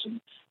 laws,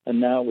 and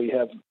now we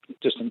have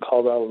just in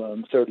Colorado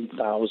around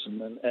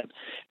 30,000, and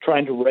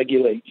trying to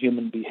regulate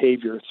human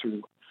behavior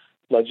through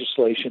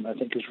legislation, I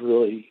think, is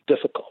really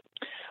difficult.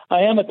 I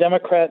am a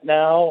Democrat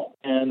now,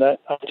 and I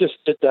just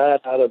did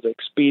that out of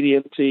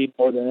expediency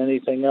more than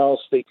anything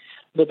else. The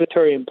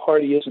Libertarian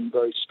Party isn't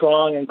very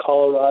strong in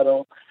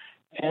Colorado,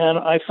 and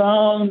I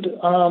found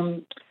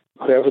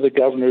whoever the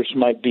governors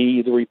might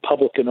be, the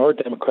Republican or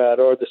Democrat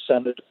or the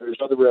senators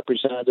or the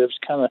representatives,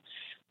 kind of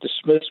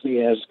dismissed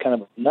me as kind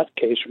of a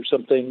nutcase or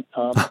something.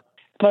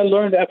 And I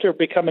learned after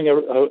becoming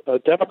a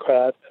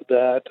Democrat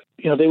that,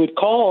 they would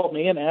call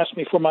me and ask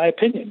me for my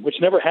opinion, which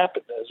never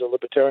happened as a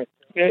Libertarian.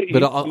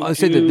 But I'll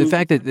say that the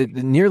fact that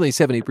nearly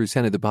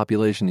 70% of the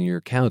population in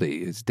your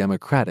county is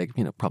Democratic,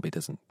 probably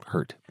doesn't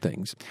hurt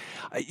things.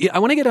 I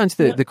want to get on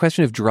to the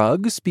question of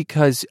drugs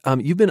because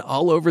you've been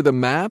all over the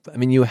map. I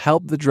mean, you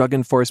helped the Drug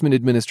Enforcement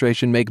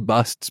Administration make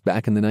busts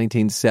back in the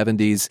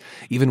 1970s,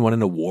 even won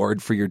an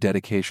award for your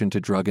dedication to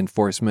drug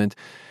enforcement.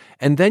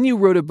 And then you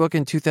wrote a book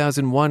in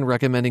 2001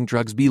 recommending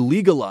drugs be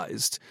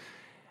legalized.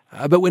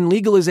 But when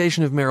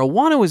legalization of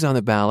marijuana was on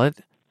the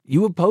ballot,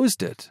 you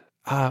opposed it.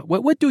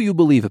 What do you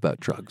believe about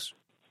drugs?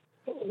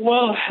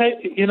 Well,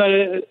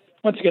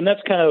 once again,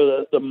 that's kind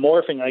of the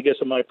morphing, I guess,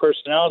 of my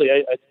personality.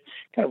 I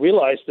kind of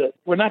realized that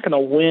we're not going to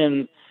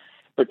win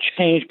or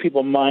change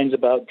people's minds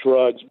about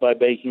drugs by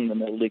making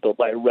them illegal,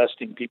 by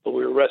arresting people.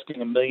 We were arresting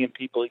 1 million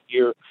people a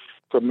year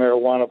for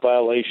marijuana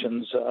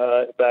violations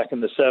back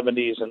in the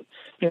 70s, and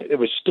it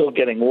was still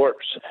getting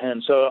worse.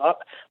 And so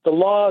the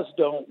laws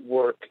don't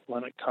work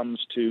when it comes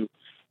to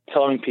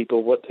telling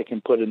people what they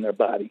can put in their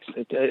bodies.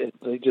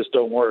 They just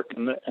don't work.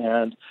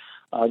 And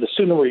the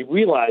sooner we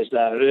realize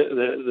that,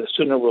 the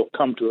sooner we'll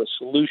come to a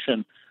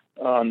solution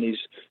on these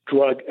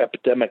drug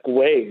epidemic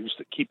waves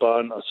that keep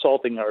on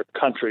assaulting our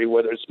country,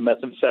 whether it's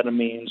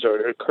methamphetamines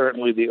or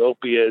currently the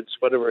opiates,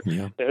 whatever.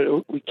 Yeah.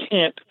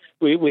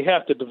 We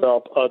have to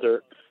develop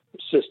other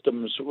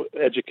systems,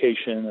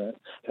 education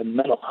and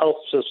mental health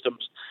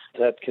systems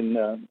that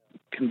can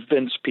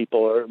convince people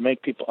or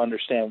make people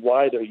understand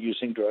why they're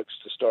using drugs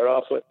to start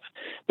off with.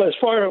 But as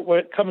far as when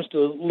it comes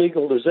to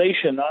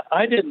legalization,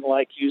 I didn't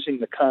like using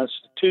the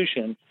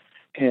Constitution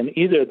in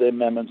either of the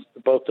amendments,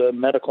 both the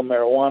medical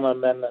marijuana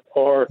amendment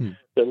or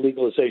the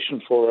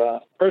legalization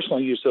for personal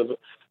use of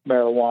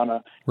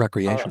marijuana,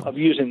 recreational, of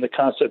using the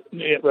concept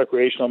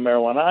recreational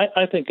marijuana.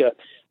 I think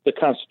the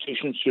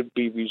Constitution should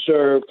be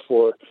reserved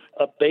for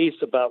a base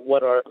about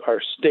what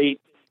our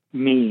state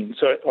means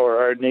or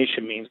our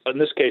nation means. In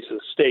this case, the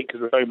state,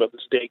 because we're talking about the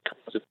state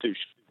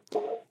constitution.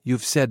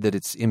 You've said that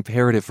it's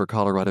imperative for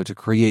Colorado to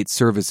create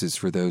services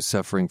for those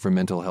suffering from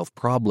mental health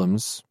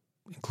problems,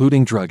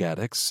 including drug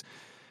addicts,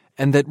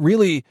 and that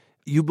really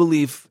you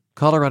believe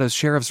Colorado's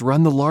sheriffs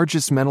run the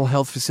largest mental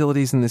health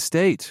facilities in the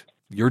state,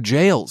 your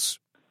jails.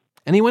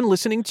 Anyone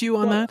listening to you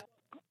on that?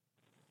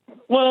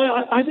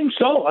 Well, I think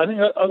so. I think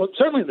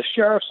certainly the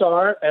sheriffs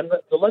are, and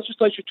the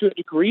legislature to a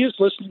degree is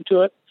listening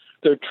to it.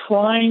 They're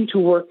trying to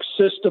work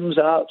systems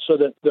out so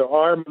that there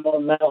are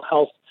more mental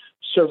health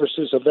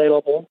services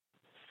available.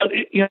 But,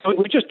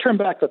 we just turned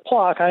back the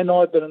clock. I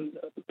know I've been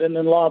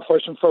in law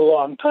enforcement for a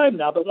long time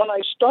now, but when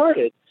I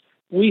started,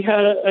 we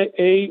had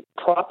a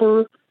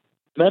proper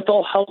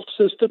mental health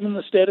system in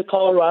the state of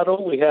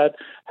Colorado. We had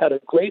a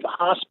great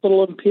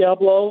hospital in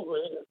Pueblo.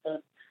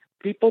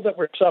 People that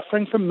were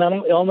suffering from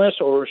mental illness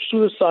or were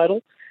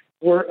suicidal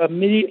were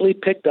immediately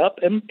picked up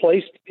and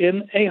placed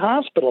in a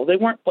hospital. They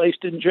weren't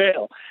placed in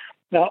jail.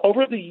 Now,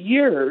 over the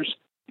years,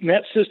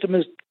 that system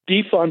is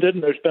defunded,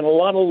 and there's been a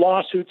lot of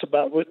lawsuits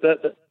about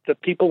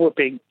that people were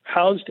being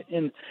housed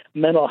in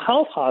mental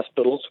health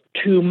hospitals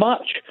too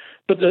much.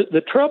 But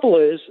the trouble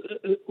is,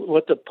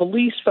 what the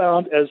police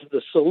found as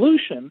the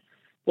solution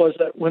was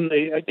that when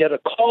they get a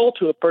call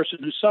to a person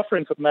who's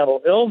suffering from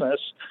mental illness,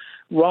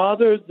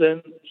 rather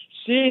than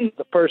seeing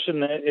the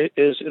person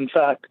is in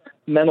fact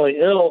mentally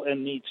ill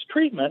and needs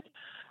treatment,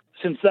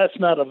 since that's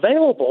not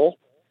available,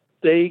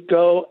 they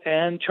go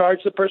and charge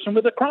the person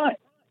with a crime.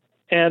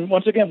 And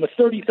once again, with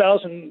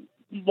 30,000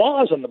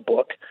 laws in the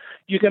book,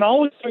 you can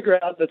always figure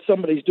out that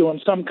somebody's doing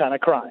some kind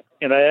of crime.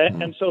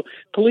 And so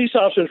police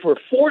officers were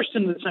forced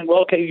into saying,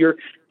 well, okay,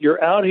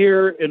 you're out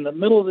here in the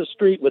middle of the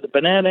street with a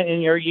banana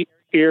in your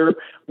ear,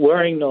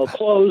 wearing no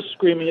clothes,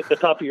 screaming at the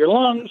top of your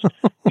lungs.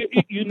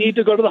 You need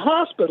to go to the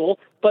hospital.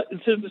 But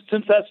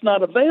since that's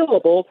not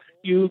available,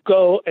 you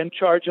go and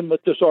charge them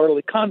with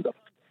disorderly conduct.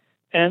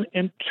 And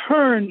in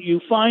turn,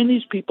 you find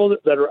these people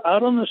that are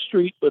out on the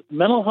street with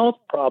mental health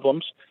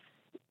problems,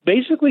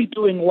 basically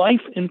doing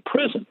life in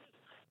prison,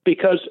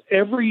 because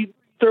every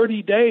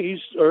 30 days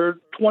or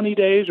 20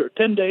 days or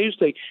 10 days,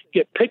 they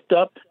get picked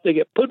up, they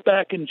get put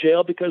back in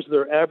jail because of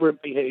their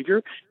aberrant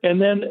behavior,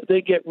 and then they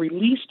get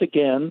released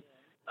again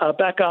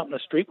back out in the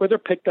street where they're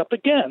picked up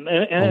again.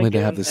 And only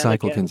again, to have the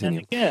cycle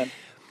continue.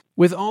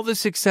 With all the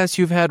success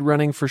you've had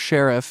running for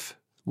sheriff,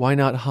 why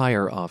not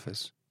higher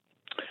office?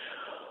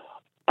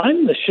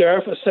 I'm the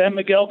sheriff of San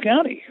Miguel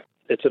County.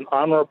 It's an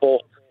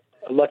honorable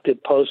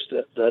elected post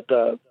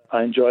that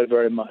I enjoy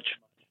very much.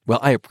 Well,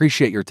 I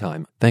appreciate your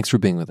time. Thanks for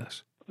being with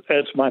us.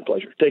 It's my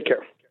pleasure. Take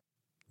care.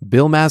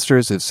 Bill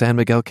Masters of San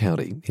Miguel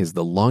County is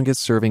the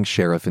longest-serving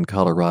sheriff in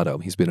Colorado.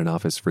 He's been in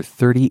office for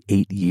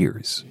 38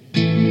 years.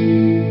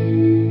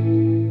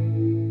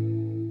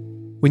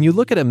 When you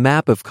look at a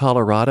map of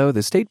Colorado,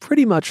 the state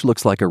pretty much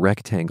looks like a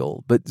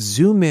rectangle, but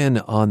zoom in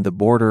on the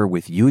border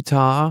with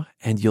Utah,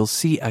 and you'll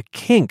see a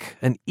kink,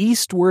 an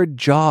eastward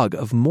jog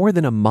of more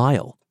than a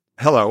mile.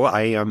 Hello,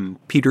 I am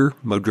Peter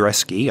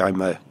Modreski. I'm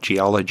a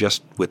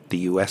geologist with the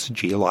U.S.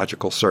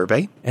 Geological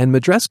Survey. And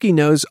Modreski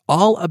knows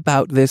all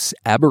about this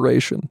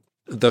aberration.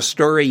 The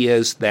story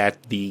is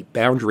that the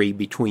boundary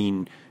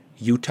between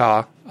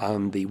Utah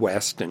on the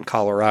west and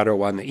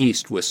Colorado on the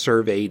east was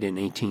surveyed in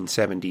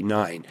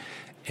 1879.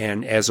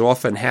 And as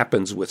often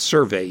happens with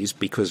surveys,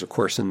 because, of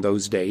course, in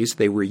those days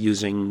they were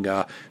using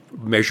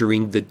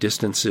measuring the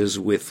distances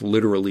with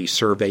literally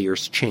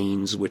surveyors'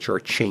 chains, which are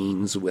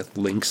chains with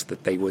links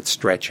that they would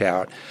stretch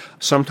out.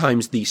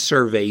 Sometimes these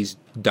surveys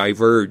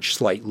diverge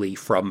slightly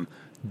from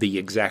the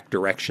exact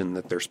direction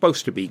that they're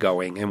supposed to be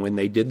going. And when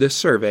they did this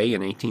survey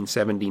in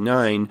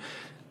 1879,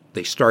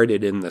 they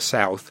started in the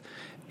south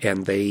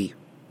and they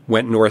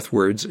went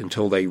northwards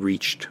until they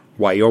reached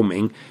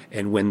Wyoming,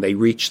 and when they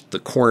reached the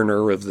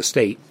corner of the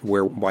state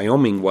where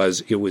Wyoming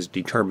was, it was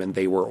determined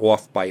they were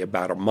off by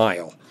about a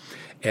mile.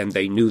 And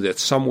they knew that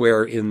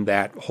somewhere in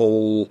that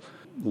whole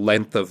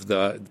length of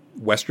the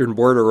western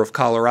border of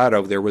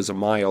Colorado, there was a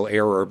mile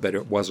error, but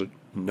it wasn't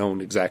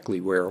known exactly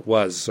where it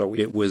was. So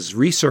it was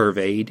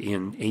resurveyed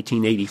in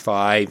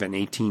 1885 and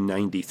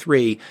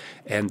 1893,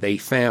 and they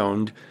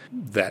found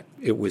that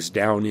it was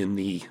down in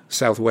the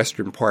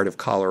southwestern part of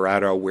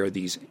Colorado where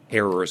these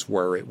errors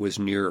were. It was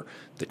near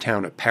the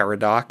town of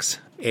Paradox.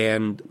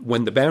 And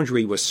when the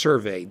boundary was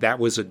surveyed, that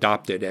was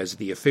adopted as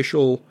the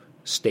official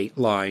state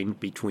line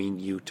between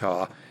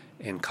Utah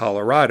and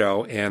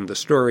Colorado. And the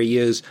story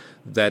is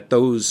that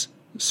those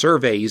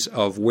surveys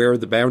of where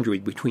the boundary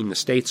between the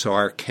states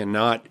are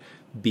cannot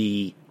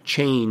be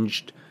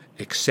changed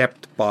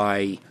except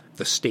by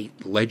the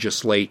state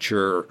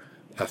legislature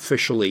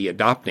officially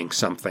adopting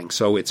something.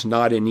 So it's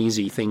not an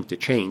easy thing to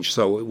change.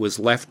 So it was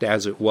left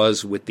as it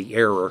was with the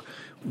error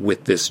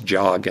with this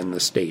jog in the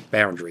state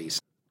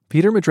boundaries.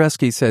 Peter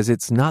Madreski says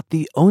it's not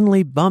the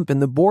only bump in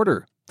the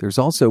border. There's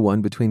also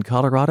one between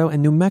Colorado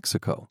and New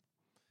Mexico.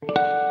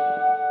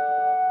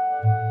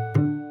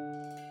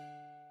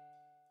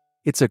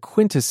 It's a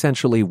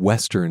quintessentially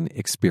Western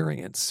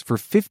experience. For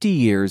 50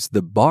 years,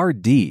 the Bar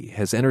D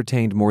has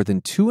entertained more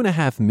than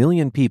 2.5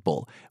 million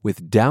people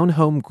with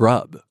down-home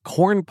grub,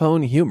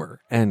 corn-pone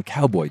humor, and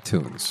cowboy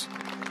tunes.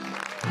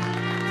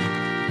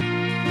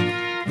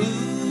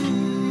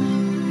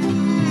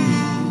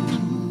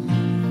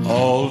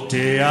 All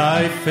day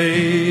I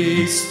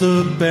face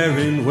the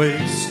barren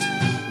waste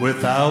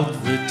without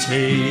the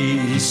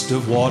taste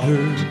of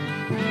water,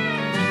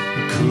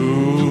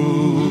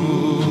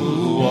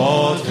 cool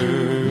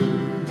water.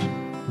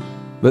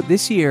 But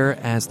this year,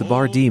 as the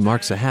Bar D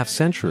marks a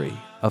half-century,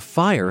 a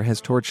fire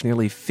has torched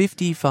nearly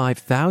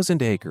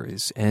 55,000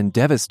 acres and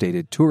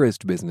devastated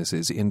tourist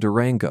businesses in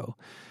Durango.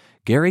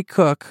 Gary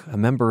Cook, a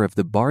member of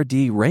the Bar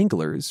D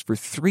Wranglers for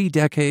 3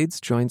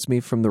 decades, joins me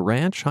from the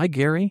ranch. Hi,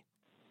 Gary.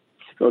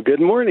 Well,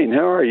 good morning.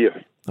 How are you?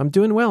 I'm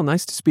doing well.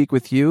 Nice to speak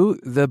with you.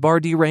 The Bar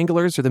D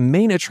Wranglers are the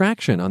main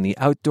attraction on the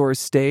outdoor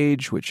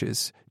stage, which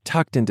is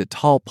tucked into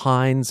tall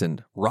pines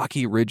and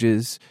rocky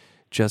ridges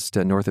just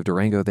north of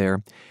Durango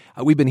there.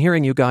 We've been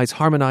hearing you guys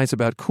harmonize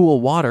about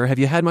cool water. Have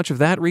you had much of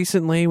that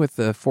recently with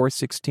the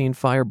 416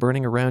 fire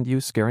burning around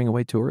you, scaring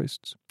away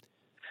tourists?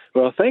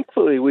 Well,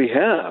 thankfully we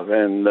have,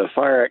 and the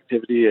fire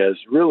activity has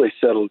really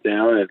settled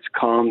down. It's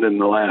calmed in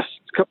the last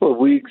couple of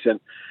weeks, and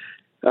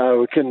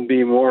we couldn't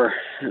be more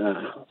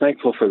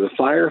thankful for the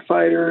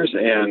firefighters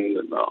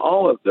and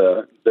all of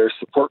their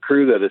support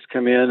crew that has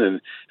come in and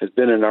has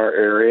been in our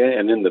area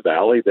and in the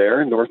valley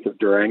there north of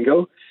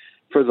Durango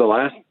for the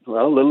last, a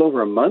little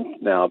over a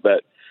month now.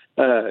 But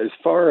as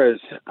far as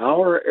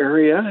our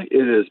area,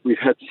 we've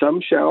had some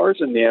showers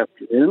in the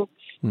afternoon,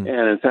 and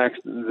in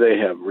fact, they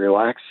have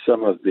relaxed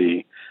some of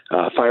the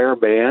fire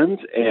bans,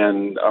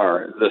 and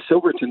the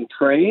Silverton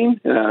train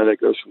that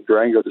goes from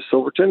Durango to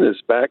Silverton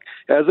is back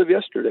as of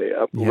yesterday,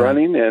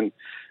 running and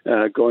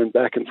going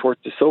back and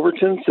forth to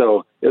Silverton.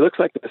 So it looks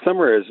like the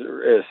summer is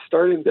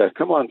starting to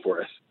come on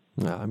for us.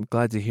 I'm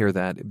glad to hear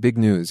that. Big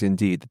news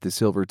indeed that the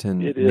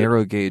Silverton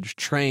narrow gauge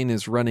train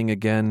is running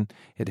again.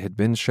 It had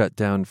been shut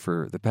down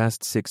for the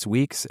past 6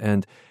 weeks,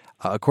 and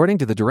according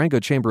to the Durango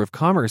Chamber of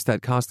Commerce,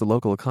 that cost the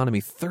local economy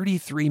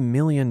 $33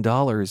 million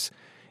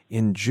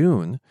in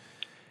June.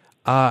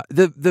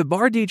 The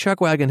Bar D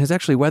chuck wagon has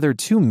actually weathered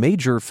 2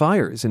 major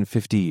fires in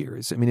 50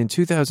 years. I mean, in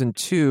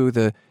 2002,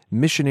 the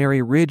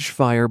Missionary Ridge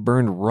fire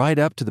burned right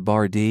up to the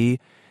Bar D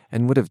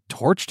and would have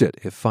torched it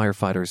if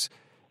firefighters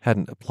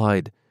hadn't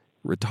applied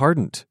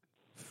retardant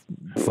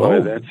foam.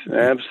 Boy, that's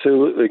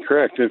absolutely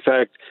correct. In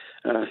fact,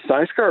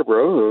 Cy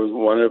Scarborough, who was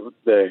one of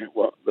the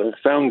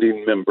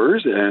founding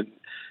members, and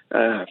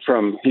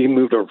he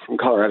moved over from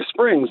Colorado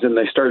Springs, and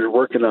they started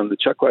working on the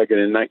chuck wagon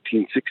in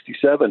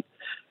 1967.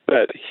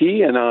 But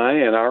he and I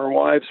and our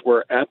wives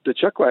were at the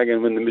chuck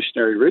wagon when the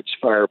Missionary Ridge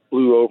fire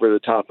blew over the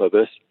top of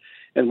us.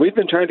 And we've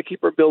been trying to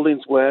keep our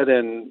buildings wet,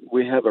 and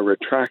we have a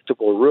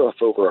retractable roof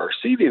over our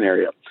seating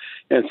area.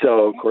 And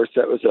so, of course,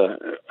 that was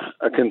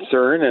a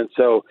concern. And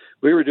so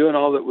we were doing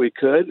all that we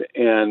could.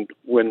 And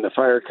when the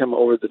fire came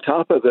over the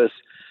top of us,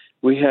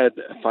 we had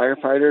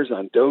firefighters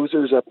on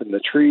dozers up in the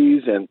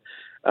trees. And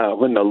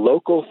when the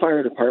local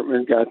fire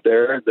department got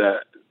there,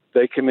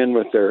 they come in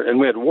with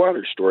and we had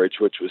water storage,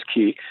 which was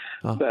key.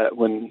 But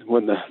when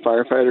the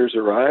firefighters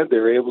arrived, they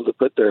were able to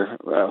put their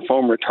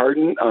foam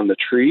retardant on the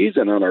trees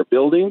and on our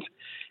buildings.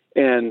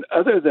 And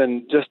other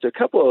than just a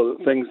couple of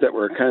things that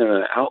were kind of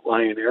an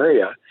outlying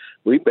area,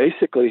 we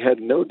basically had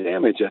no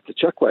damage at the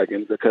chuck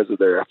wagon because of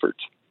their efforts.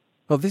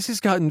 Well, this has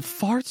gotten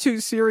far too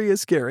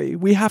serious, Gary.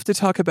 We have to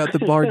talk about the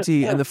Bar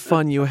D and the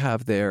fun you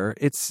have there.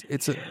 It's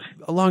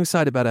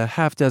alongside about a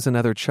half dozen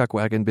other chuck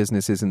wagon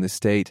businesses in the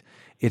state.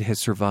 It has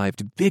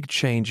survived big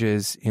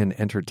changes in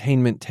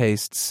entertainment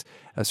tastes,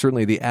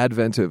 certainly the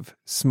advent of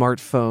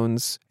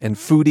smartphones and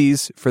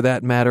foodies, for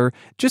that matter.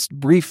 Just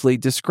briefly,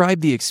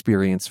 describe the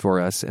experience for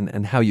us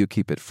and how you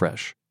keep it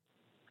fresh.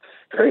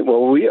 Great.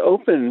 Well, we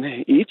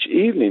open each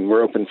evening.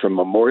 We're open from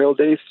Memorial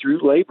Day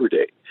through Labor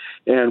Day.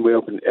 And we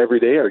open every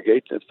day. Our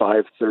gate's at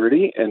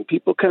 5:30, and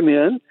people come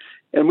in,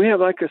 and we have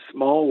like a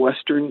small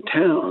western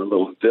town, a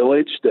little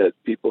village that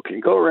people can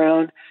go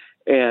around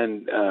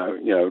and,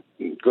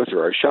 go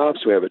through our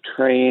shops. We have a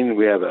train.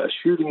 We have a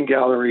shooting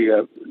gallery.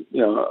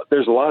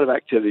 There's a lot of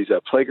activities,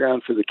 a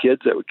playground for the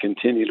kids that we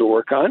continue to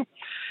work on.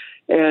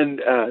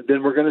 And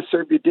then we're going to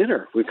serve you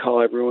dinner. We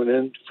call everyone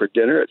in for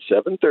dinner at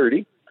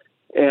 7:30.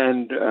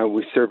 And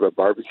we serve a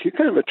barbecue,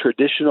 kind of a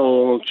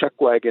traditional chuck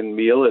wagon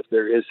meal, if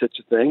there is such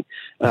a thing,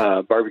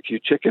 barbecue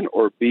chicken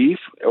or beef,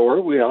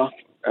 or we have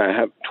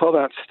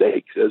 12-ounce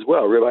steaks as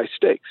well, ribeye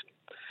steaks.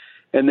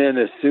 And then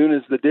as soon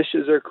as the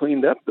dishes are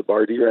cleaned up, the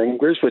Bar D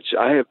Wranglers, which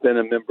I have been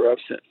a member of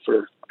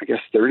for,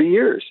 30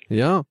 years,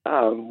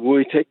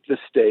 we take the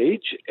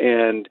stage,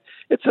 and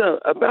it's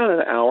about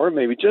an hour,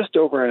 maybe just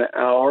over an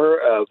hour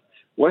of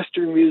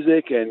Western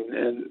music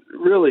and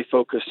really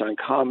focused on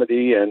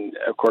comedy. And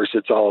of course,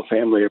 it's all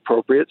family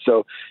appropriate.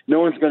 So no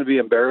one's going to be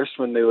embarrassed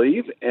when they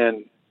leave.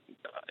 And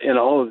in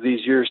all of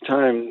these years'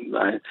 time,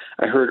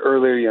 I heard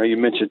earlier, you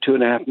mentioned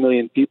 2.5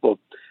 million people.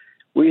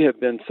 We have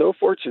been so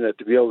fortunate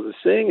to be able to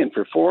sing and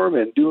perform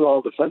and do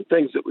all the fun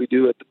things that we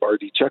do at the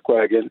Bardee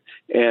Chuckwagon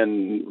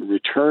and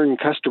return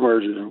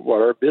customers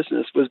what our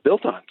business was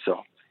built on.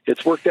 So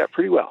it's worked out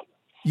pretty well.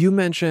 You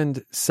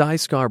mentioned Cy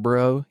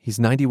Scarborough.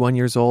 He's 91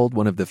 years old,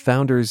 one of the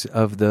founders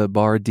of the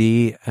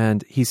Bardee,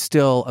 and he's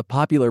still a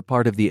popular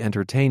part of the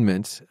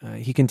entertainment.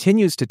 He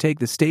continues to take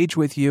the stage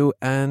with you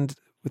and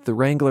with the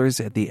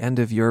Wranglers at the end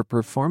of your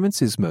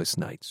performances most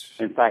nights.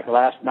 In fact,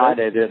 last night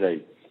I did a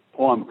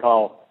poem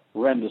called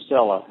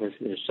Rendicella.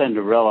 It's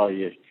Cinderella,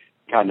 you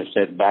kind of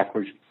said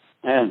backwards.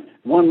 And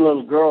one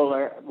little girl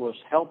there was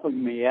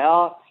helping me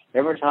out.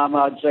 Every time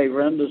I'd say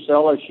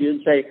Rendicella,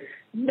 she'd say,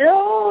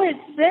 "No, it's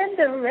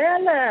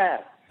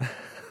Cinderella."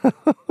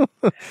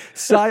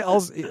 Cy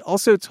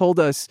also told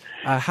us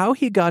how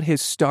he got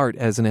his start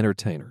as an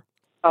entertainer.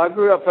 I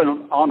grew up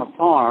on a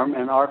farm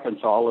in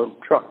Arkansas, a little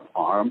truck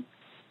farm.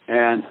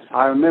 And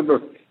I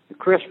remember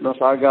Christmas,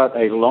 I got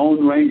a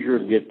Lone Ranger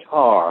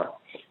guitar.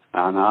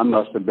 And I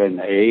must have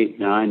been 8,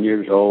 9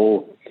 years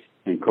old.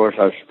 And, of course,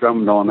 I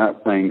strummed on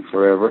that thing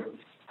forever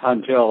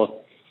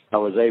until I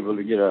was able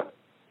to get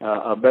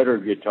a better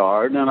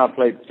guitar. And then I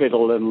played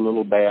fiddle in a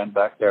little band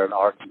back there in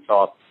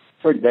Arkansas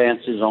for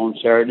dances on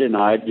Saturday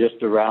night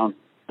just around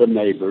the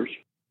neighbors.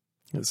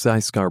 Cy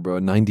Scarborough,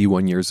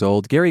 91 years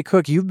old. Gary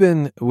Cook, you've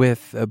been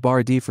with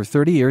Bardee for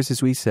 30 years,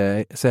 as we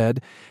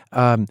said.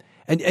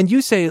 And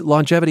you say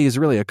longevity is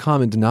really a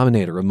common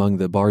denominator among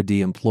the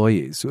Bardee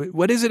employees.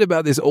 What is it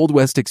about this Old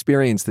West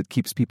experience that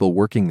keeps people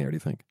working there, do you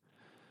think?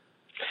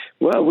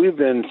 Well, we've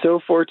been so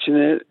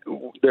fortunate.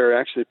 There are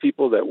actually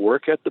people that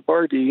work at the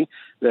Bardee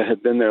that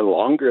have been there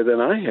longer than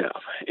I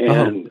have.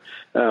 And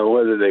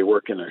whether they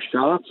work in our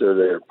shops or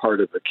they're part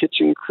of a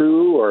kitchen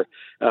crew or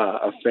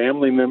a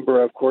family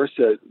member, of course,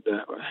 that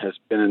has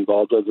been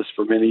involved with us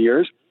for many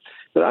years.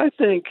 But I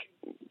think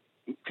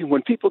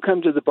when people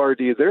come to the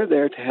Bardee, they're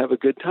there to have a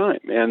good time.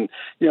 And,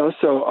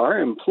 so our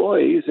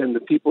employees and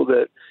the people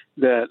that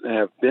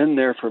have been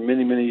there for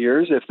many, many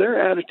years, if their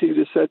attitude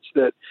is such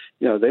that,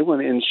 they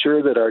want to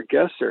ensure that our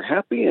guests are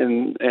happy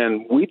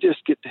and we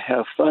just get to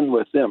have fun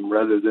with them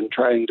rather than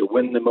trying to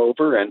win them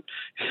over. And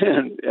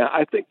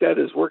I think that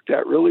has worked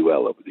out really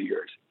well over the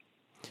years.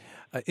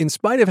 In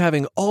spite of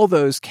having all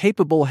those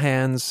capable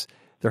hands,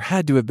 there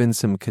had to have been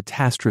some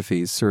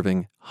catastrophes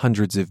serving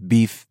hundreds of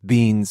beef,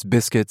 beans,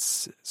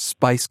 biscuits,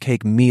 spice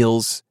cake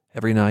meals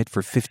every night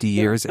for 50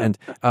 years. And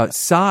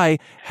Cy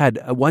had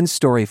one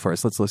story for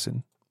us. Let's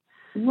listen.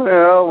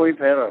 Well, we've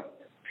had a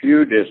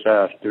few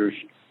disasters.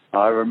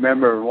 I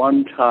remember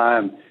one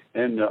time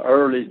in the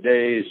early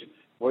days,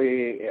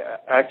 we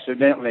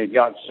accidentally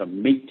got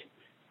some meat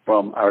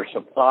from our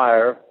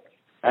supplier,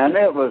 and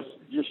it was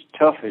just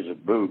tough as a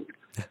boot.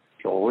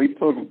 So we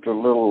put a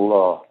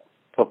little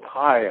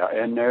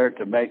papaya in there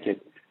to make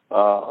it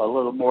a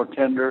little more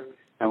tender,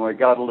 and we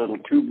got a little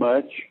too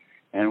much,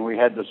 and we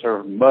had to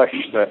serve mush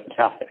that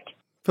night.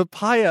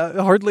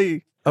 Papaya,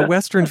 hardly a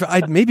Western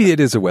food. Maybe it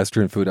is a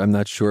Western food, I'm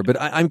not sure. But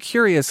I'm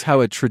curious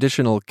how a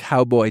traditional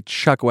cowboy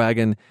chuck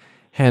wagon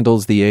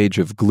handles the age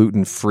of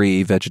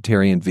gluten-free,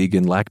 vegetarian,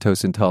 vegan,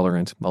 lactose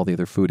intolerant, all the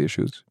other food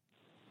issues.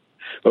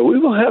 Well, we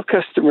will have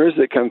customers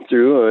that come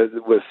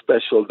through with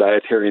special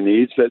dietary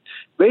needs, but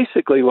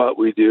basically what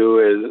we do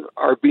is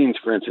our beans,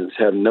 for instance,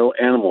 have no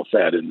animal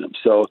fat in them.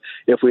 So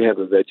if we have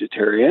a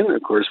vegetarian,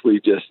 of course,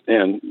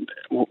 and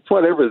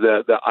whatever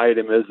the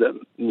item is that,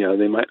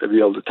 they might not be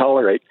able to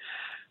tolerate,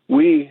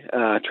 we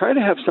try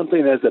to have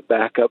something as a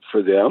backup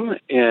for them.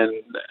 And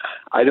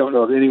I don't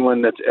know of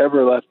anyone that's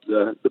ever left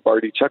the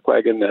Bardee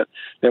Chuckwagon that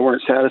they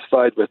weren't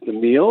satisfied with the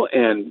meal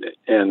and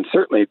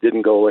certainly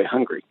didn't go away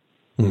hungry.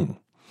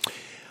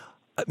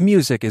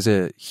 Music is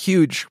a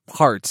huge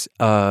part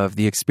of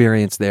the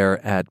experience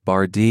there at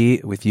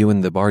Bardee with you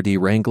and the Bardee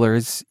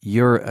Wranglers.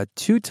 You're a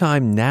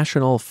 2-time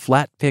national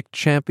flat pick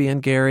champion,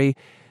 Gary.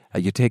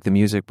 You take the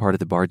music part of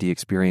the Bardee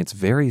experience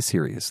very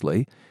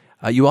seriously.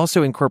 You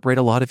also incorporate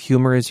a lot of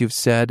humor, as you've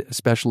said,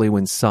 especially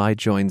when Cy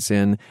joins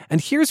in.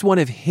 And here's one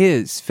of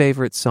his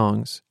favorite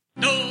songs.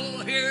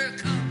 Oh, here it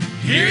comes.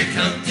 Here it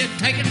comes. Just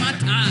taking my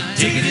time.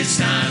 Taking his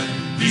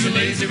time. He's a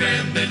lazy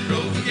rambling,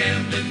 roving,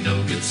 gambling,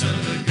 no good son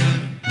of a gun.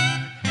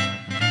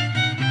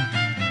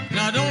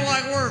 Now, I don't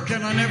like work,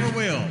 and I never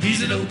will.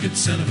 He's a no good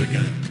son of a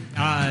gun.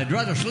 I'd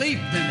rather sleep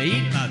than to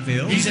eat my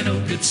fill. He's a no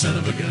good son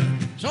of a gun.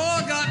 So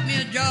I got me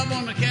a job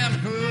on the cattle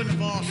crew, and the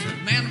boss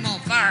said, "Man, I'm gonna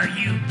fire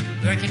you.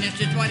 Reckon this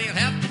is what he'll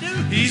have to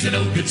do." He's a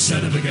no good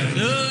son of a gun.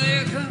 Oh,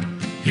 here he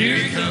comes. Here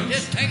he comes.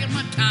 Just taking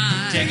my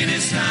time. Taking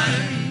his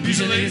time.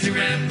 He's a lazy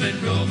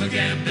rambling, roving,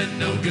 gambling,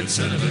 no good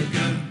son of a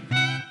gun.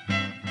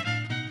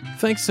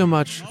 Thanks so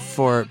much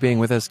for being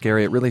with us,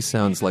 Gary. It really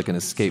sounds like an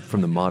escape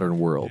from the modern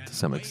world to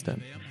some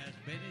extent.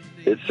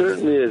 It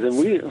certainly is. And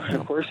we,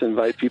 of course,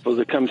 invite people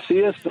to come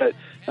see us, but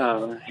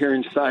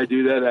hearing Cy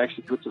do that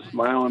actually puts a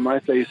smile on my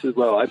face as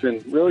well. I've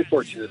been really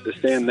fortunate to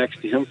stand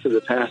next to him for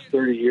the past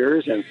 30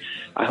 years, and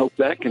I hope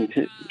that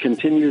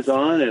continues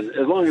on. And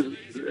as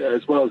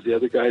well as the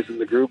other guys in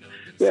the group,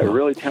 we have a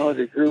really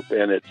talented group,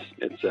 and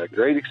it's a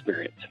great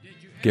experience.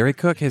 Gary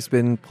Cook has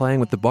been playing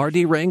with the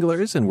Bardee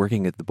Wranglers and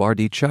working at the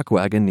Bardee Chuck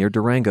Wagon near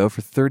Durango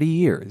for 30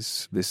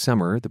 years. This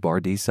summer, the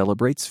Bardee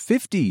celebrates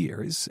 50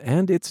 years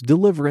and its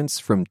deliverance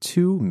from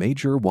 2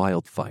 major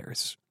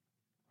wildfires.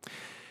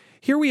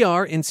 Here we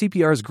are in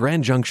CPR's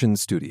Grand Junction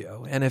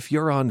studio, and if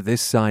you're on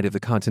this side of the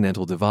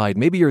Continental Divide,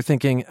 maybe you're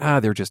thinking,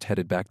 they're just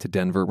headed back to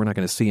Denver, we're not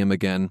going to see them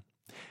again.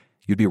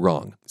 You'd be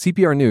wrong.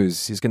 CPR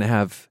News is going to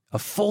have a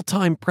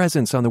full-time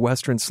presence on the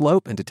Western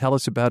Slope, and to tell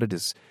us about it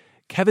is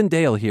Kevin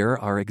Dale here,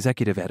 our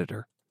executive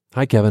editor.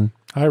 Hi, Kevin.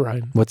 Hi,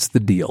 Ryan. What's the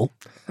deal?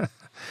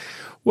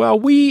 Well,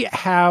 we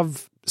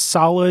have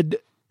solid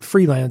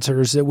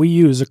freelancers that we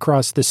use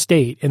across the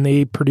state, and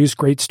they produce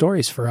great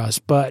stories for us.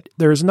 But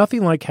there's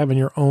nothing like having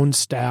your own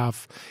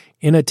staff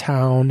in a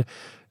town.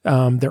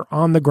 They're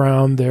on the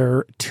ground.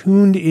 They're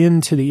tuned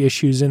into the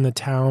issues in the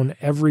town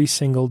every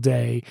single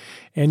day,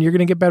 and you're going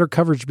to get better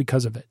coverage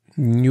because of it.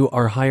 We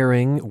are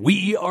hiring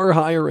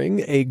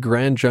a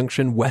Grand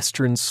Junction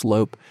Western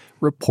Slope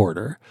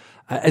reporter,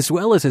 as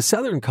well as a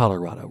Southern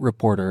Colorado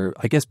reporter,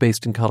 I guess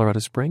based in Colorado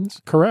Springs?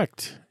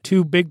 Correct.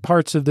 2 big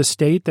parts of the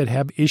state that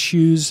have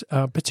issues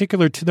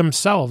particular to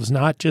themselves,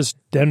 not just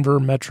Denver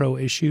metro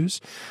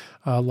issues.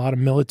 A lot of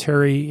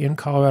military in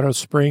Colorado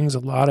Springs, a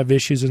lot of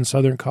issues in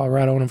Southern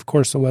Colorado, and of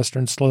course the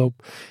Western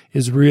Slope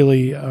is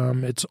really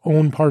its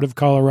own part of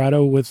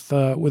Colorado with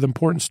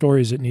important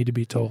stories that need to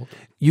be told.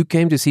 You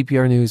came to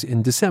CPR News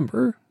in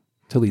December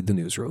to lead the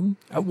newsroom.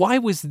 Why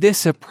was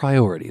this a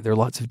priority? There are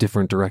lots of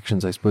different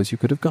directions I suppose you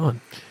could have gone.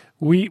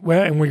 We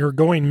are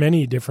going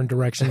many different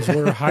directions.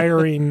 We're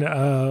hiring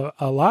a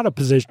lot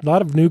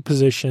of new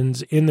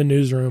positions in the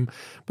newsroom,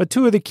 but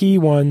 2 of the key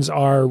ones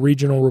are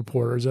regional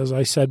reporters. As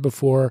I said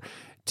before,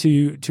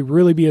 to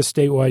really be a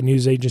statewide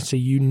news agency,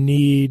 you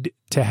need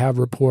to have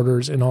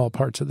reporters in all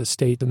parts of the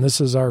state, and this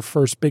is our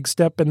first big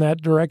step in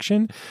that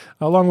direction,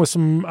 along with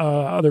some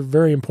other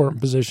very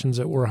important positions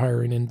that we're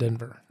hiring in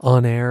Denver.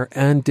 On air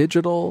and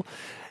digital.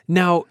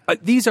 Now,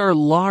 these are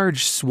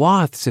large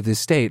swaths of the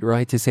state,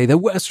 right, to say the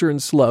Western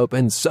Slope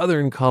and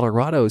Southern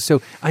Colorado.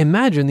 So I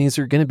imagine these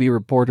are going to be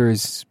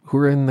reporters who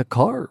are in the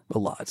car a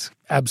lot.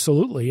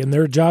 Absolutely. And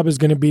their job is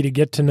going to be to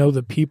get to know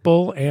the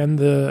people and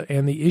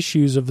the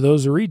issues of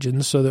those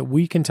regions so that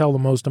we can tell the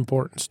most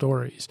important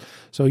stories.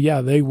 So,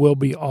 yeah, they will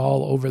be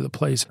all over the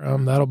place.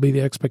 That'll be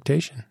the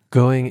expectation.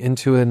 Going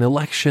into an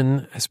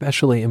election,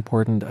 especially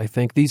important, I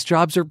think. These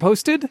jobs are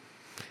posted?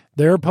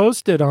 They're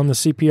posted on the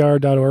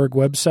CPR.org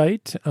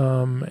website,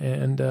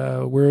 and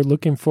we're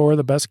looking for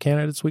the best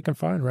candidates we can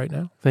find right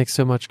now. Thanks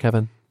so much,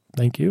 Kevin.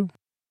 Thank you.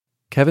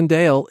 Kevin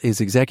Dale is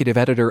executive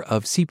editor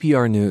of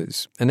CPR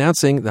News,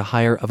 announcing the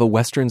hire of a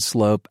Western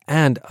Slope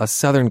and a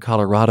Southern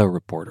Colorado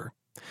reporter.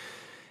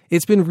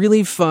 It's been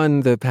really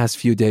fun the past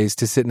few days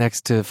to sit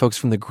next to folks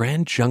from the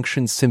Grand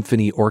Junction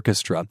Symphony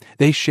Orchestra.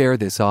 They share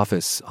this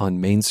office on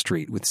Main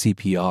Street with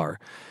CPR.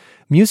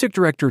 Music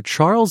director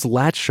Charles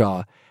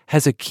Latshaw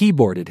has a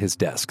keyboard at his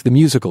desk, the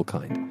musical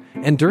kind,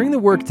 and during the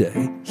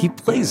workday, he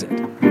plays it.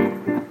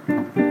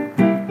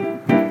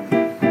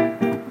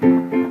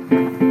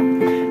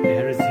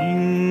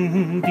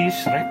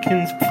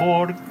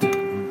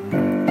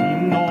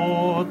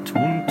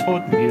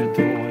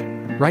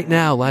 Right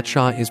now,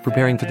 Latshaw is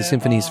preparing for the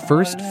symphony's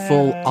first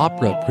full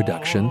opera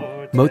production,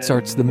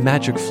 Mozart's The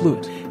Magic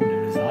Flute.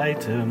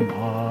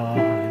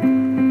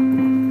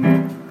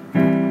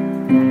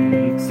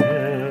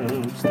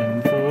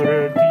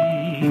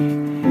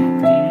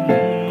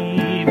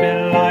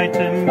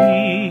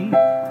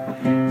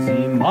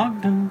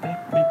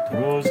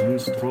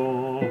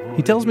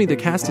 He tells me the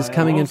cast is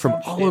coming in from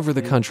all over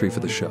the country for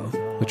the show,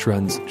 which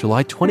runs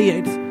July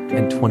 28th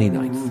and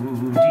 29th.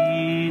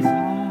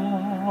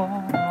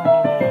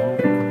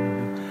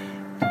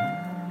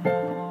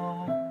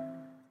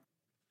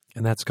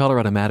 And that's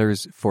Colorado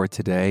Matters for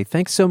today.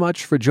 Thanks so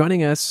much for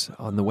joining us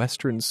on the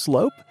Western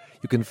Slope.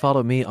 You can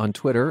follow me on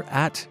Twitter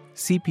at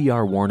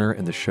CPR Warner,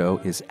 and the show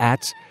is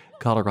at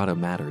Colorado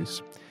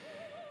Matters.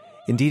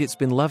 Indeed, it's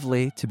been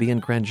lovely to be in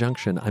Grand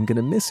Junction. I'm going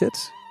to miss it,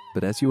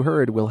 but as you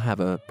heard, we'll have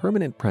a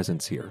permanent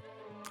presence here.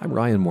 I'm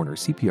Ryan Warner,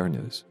 CPR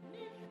News.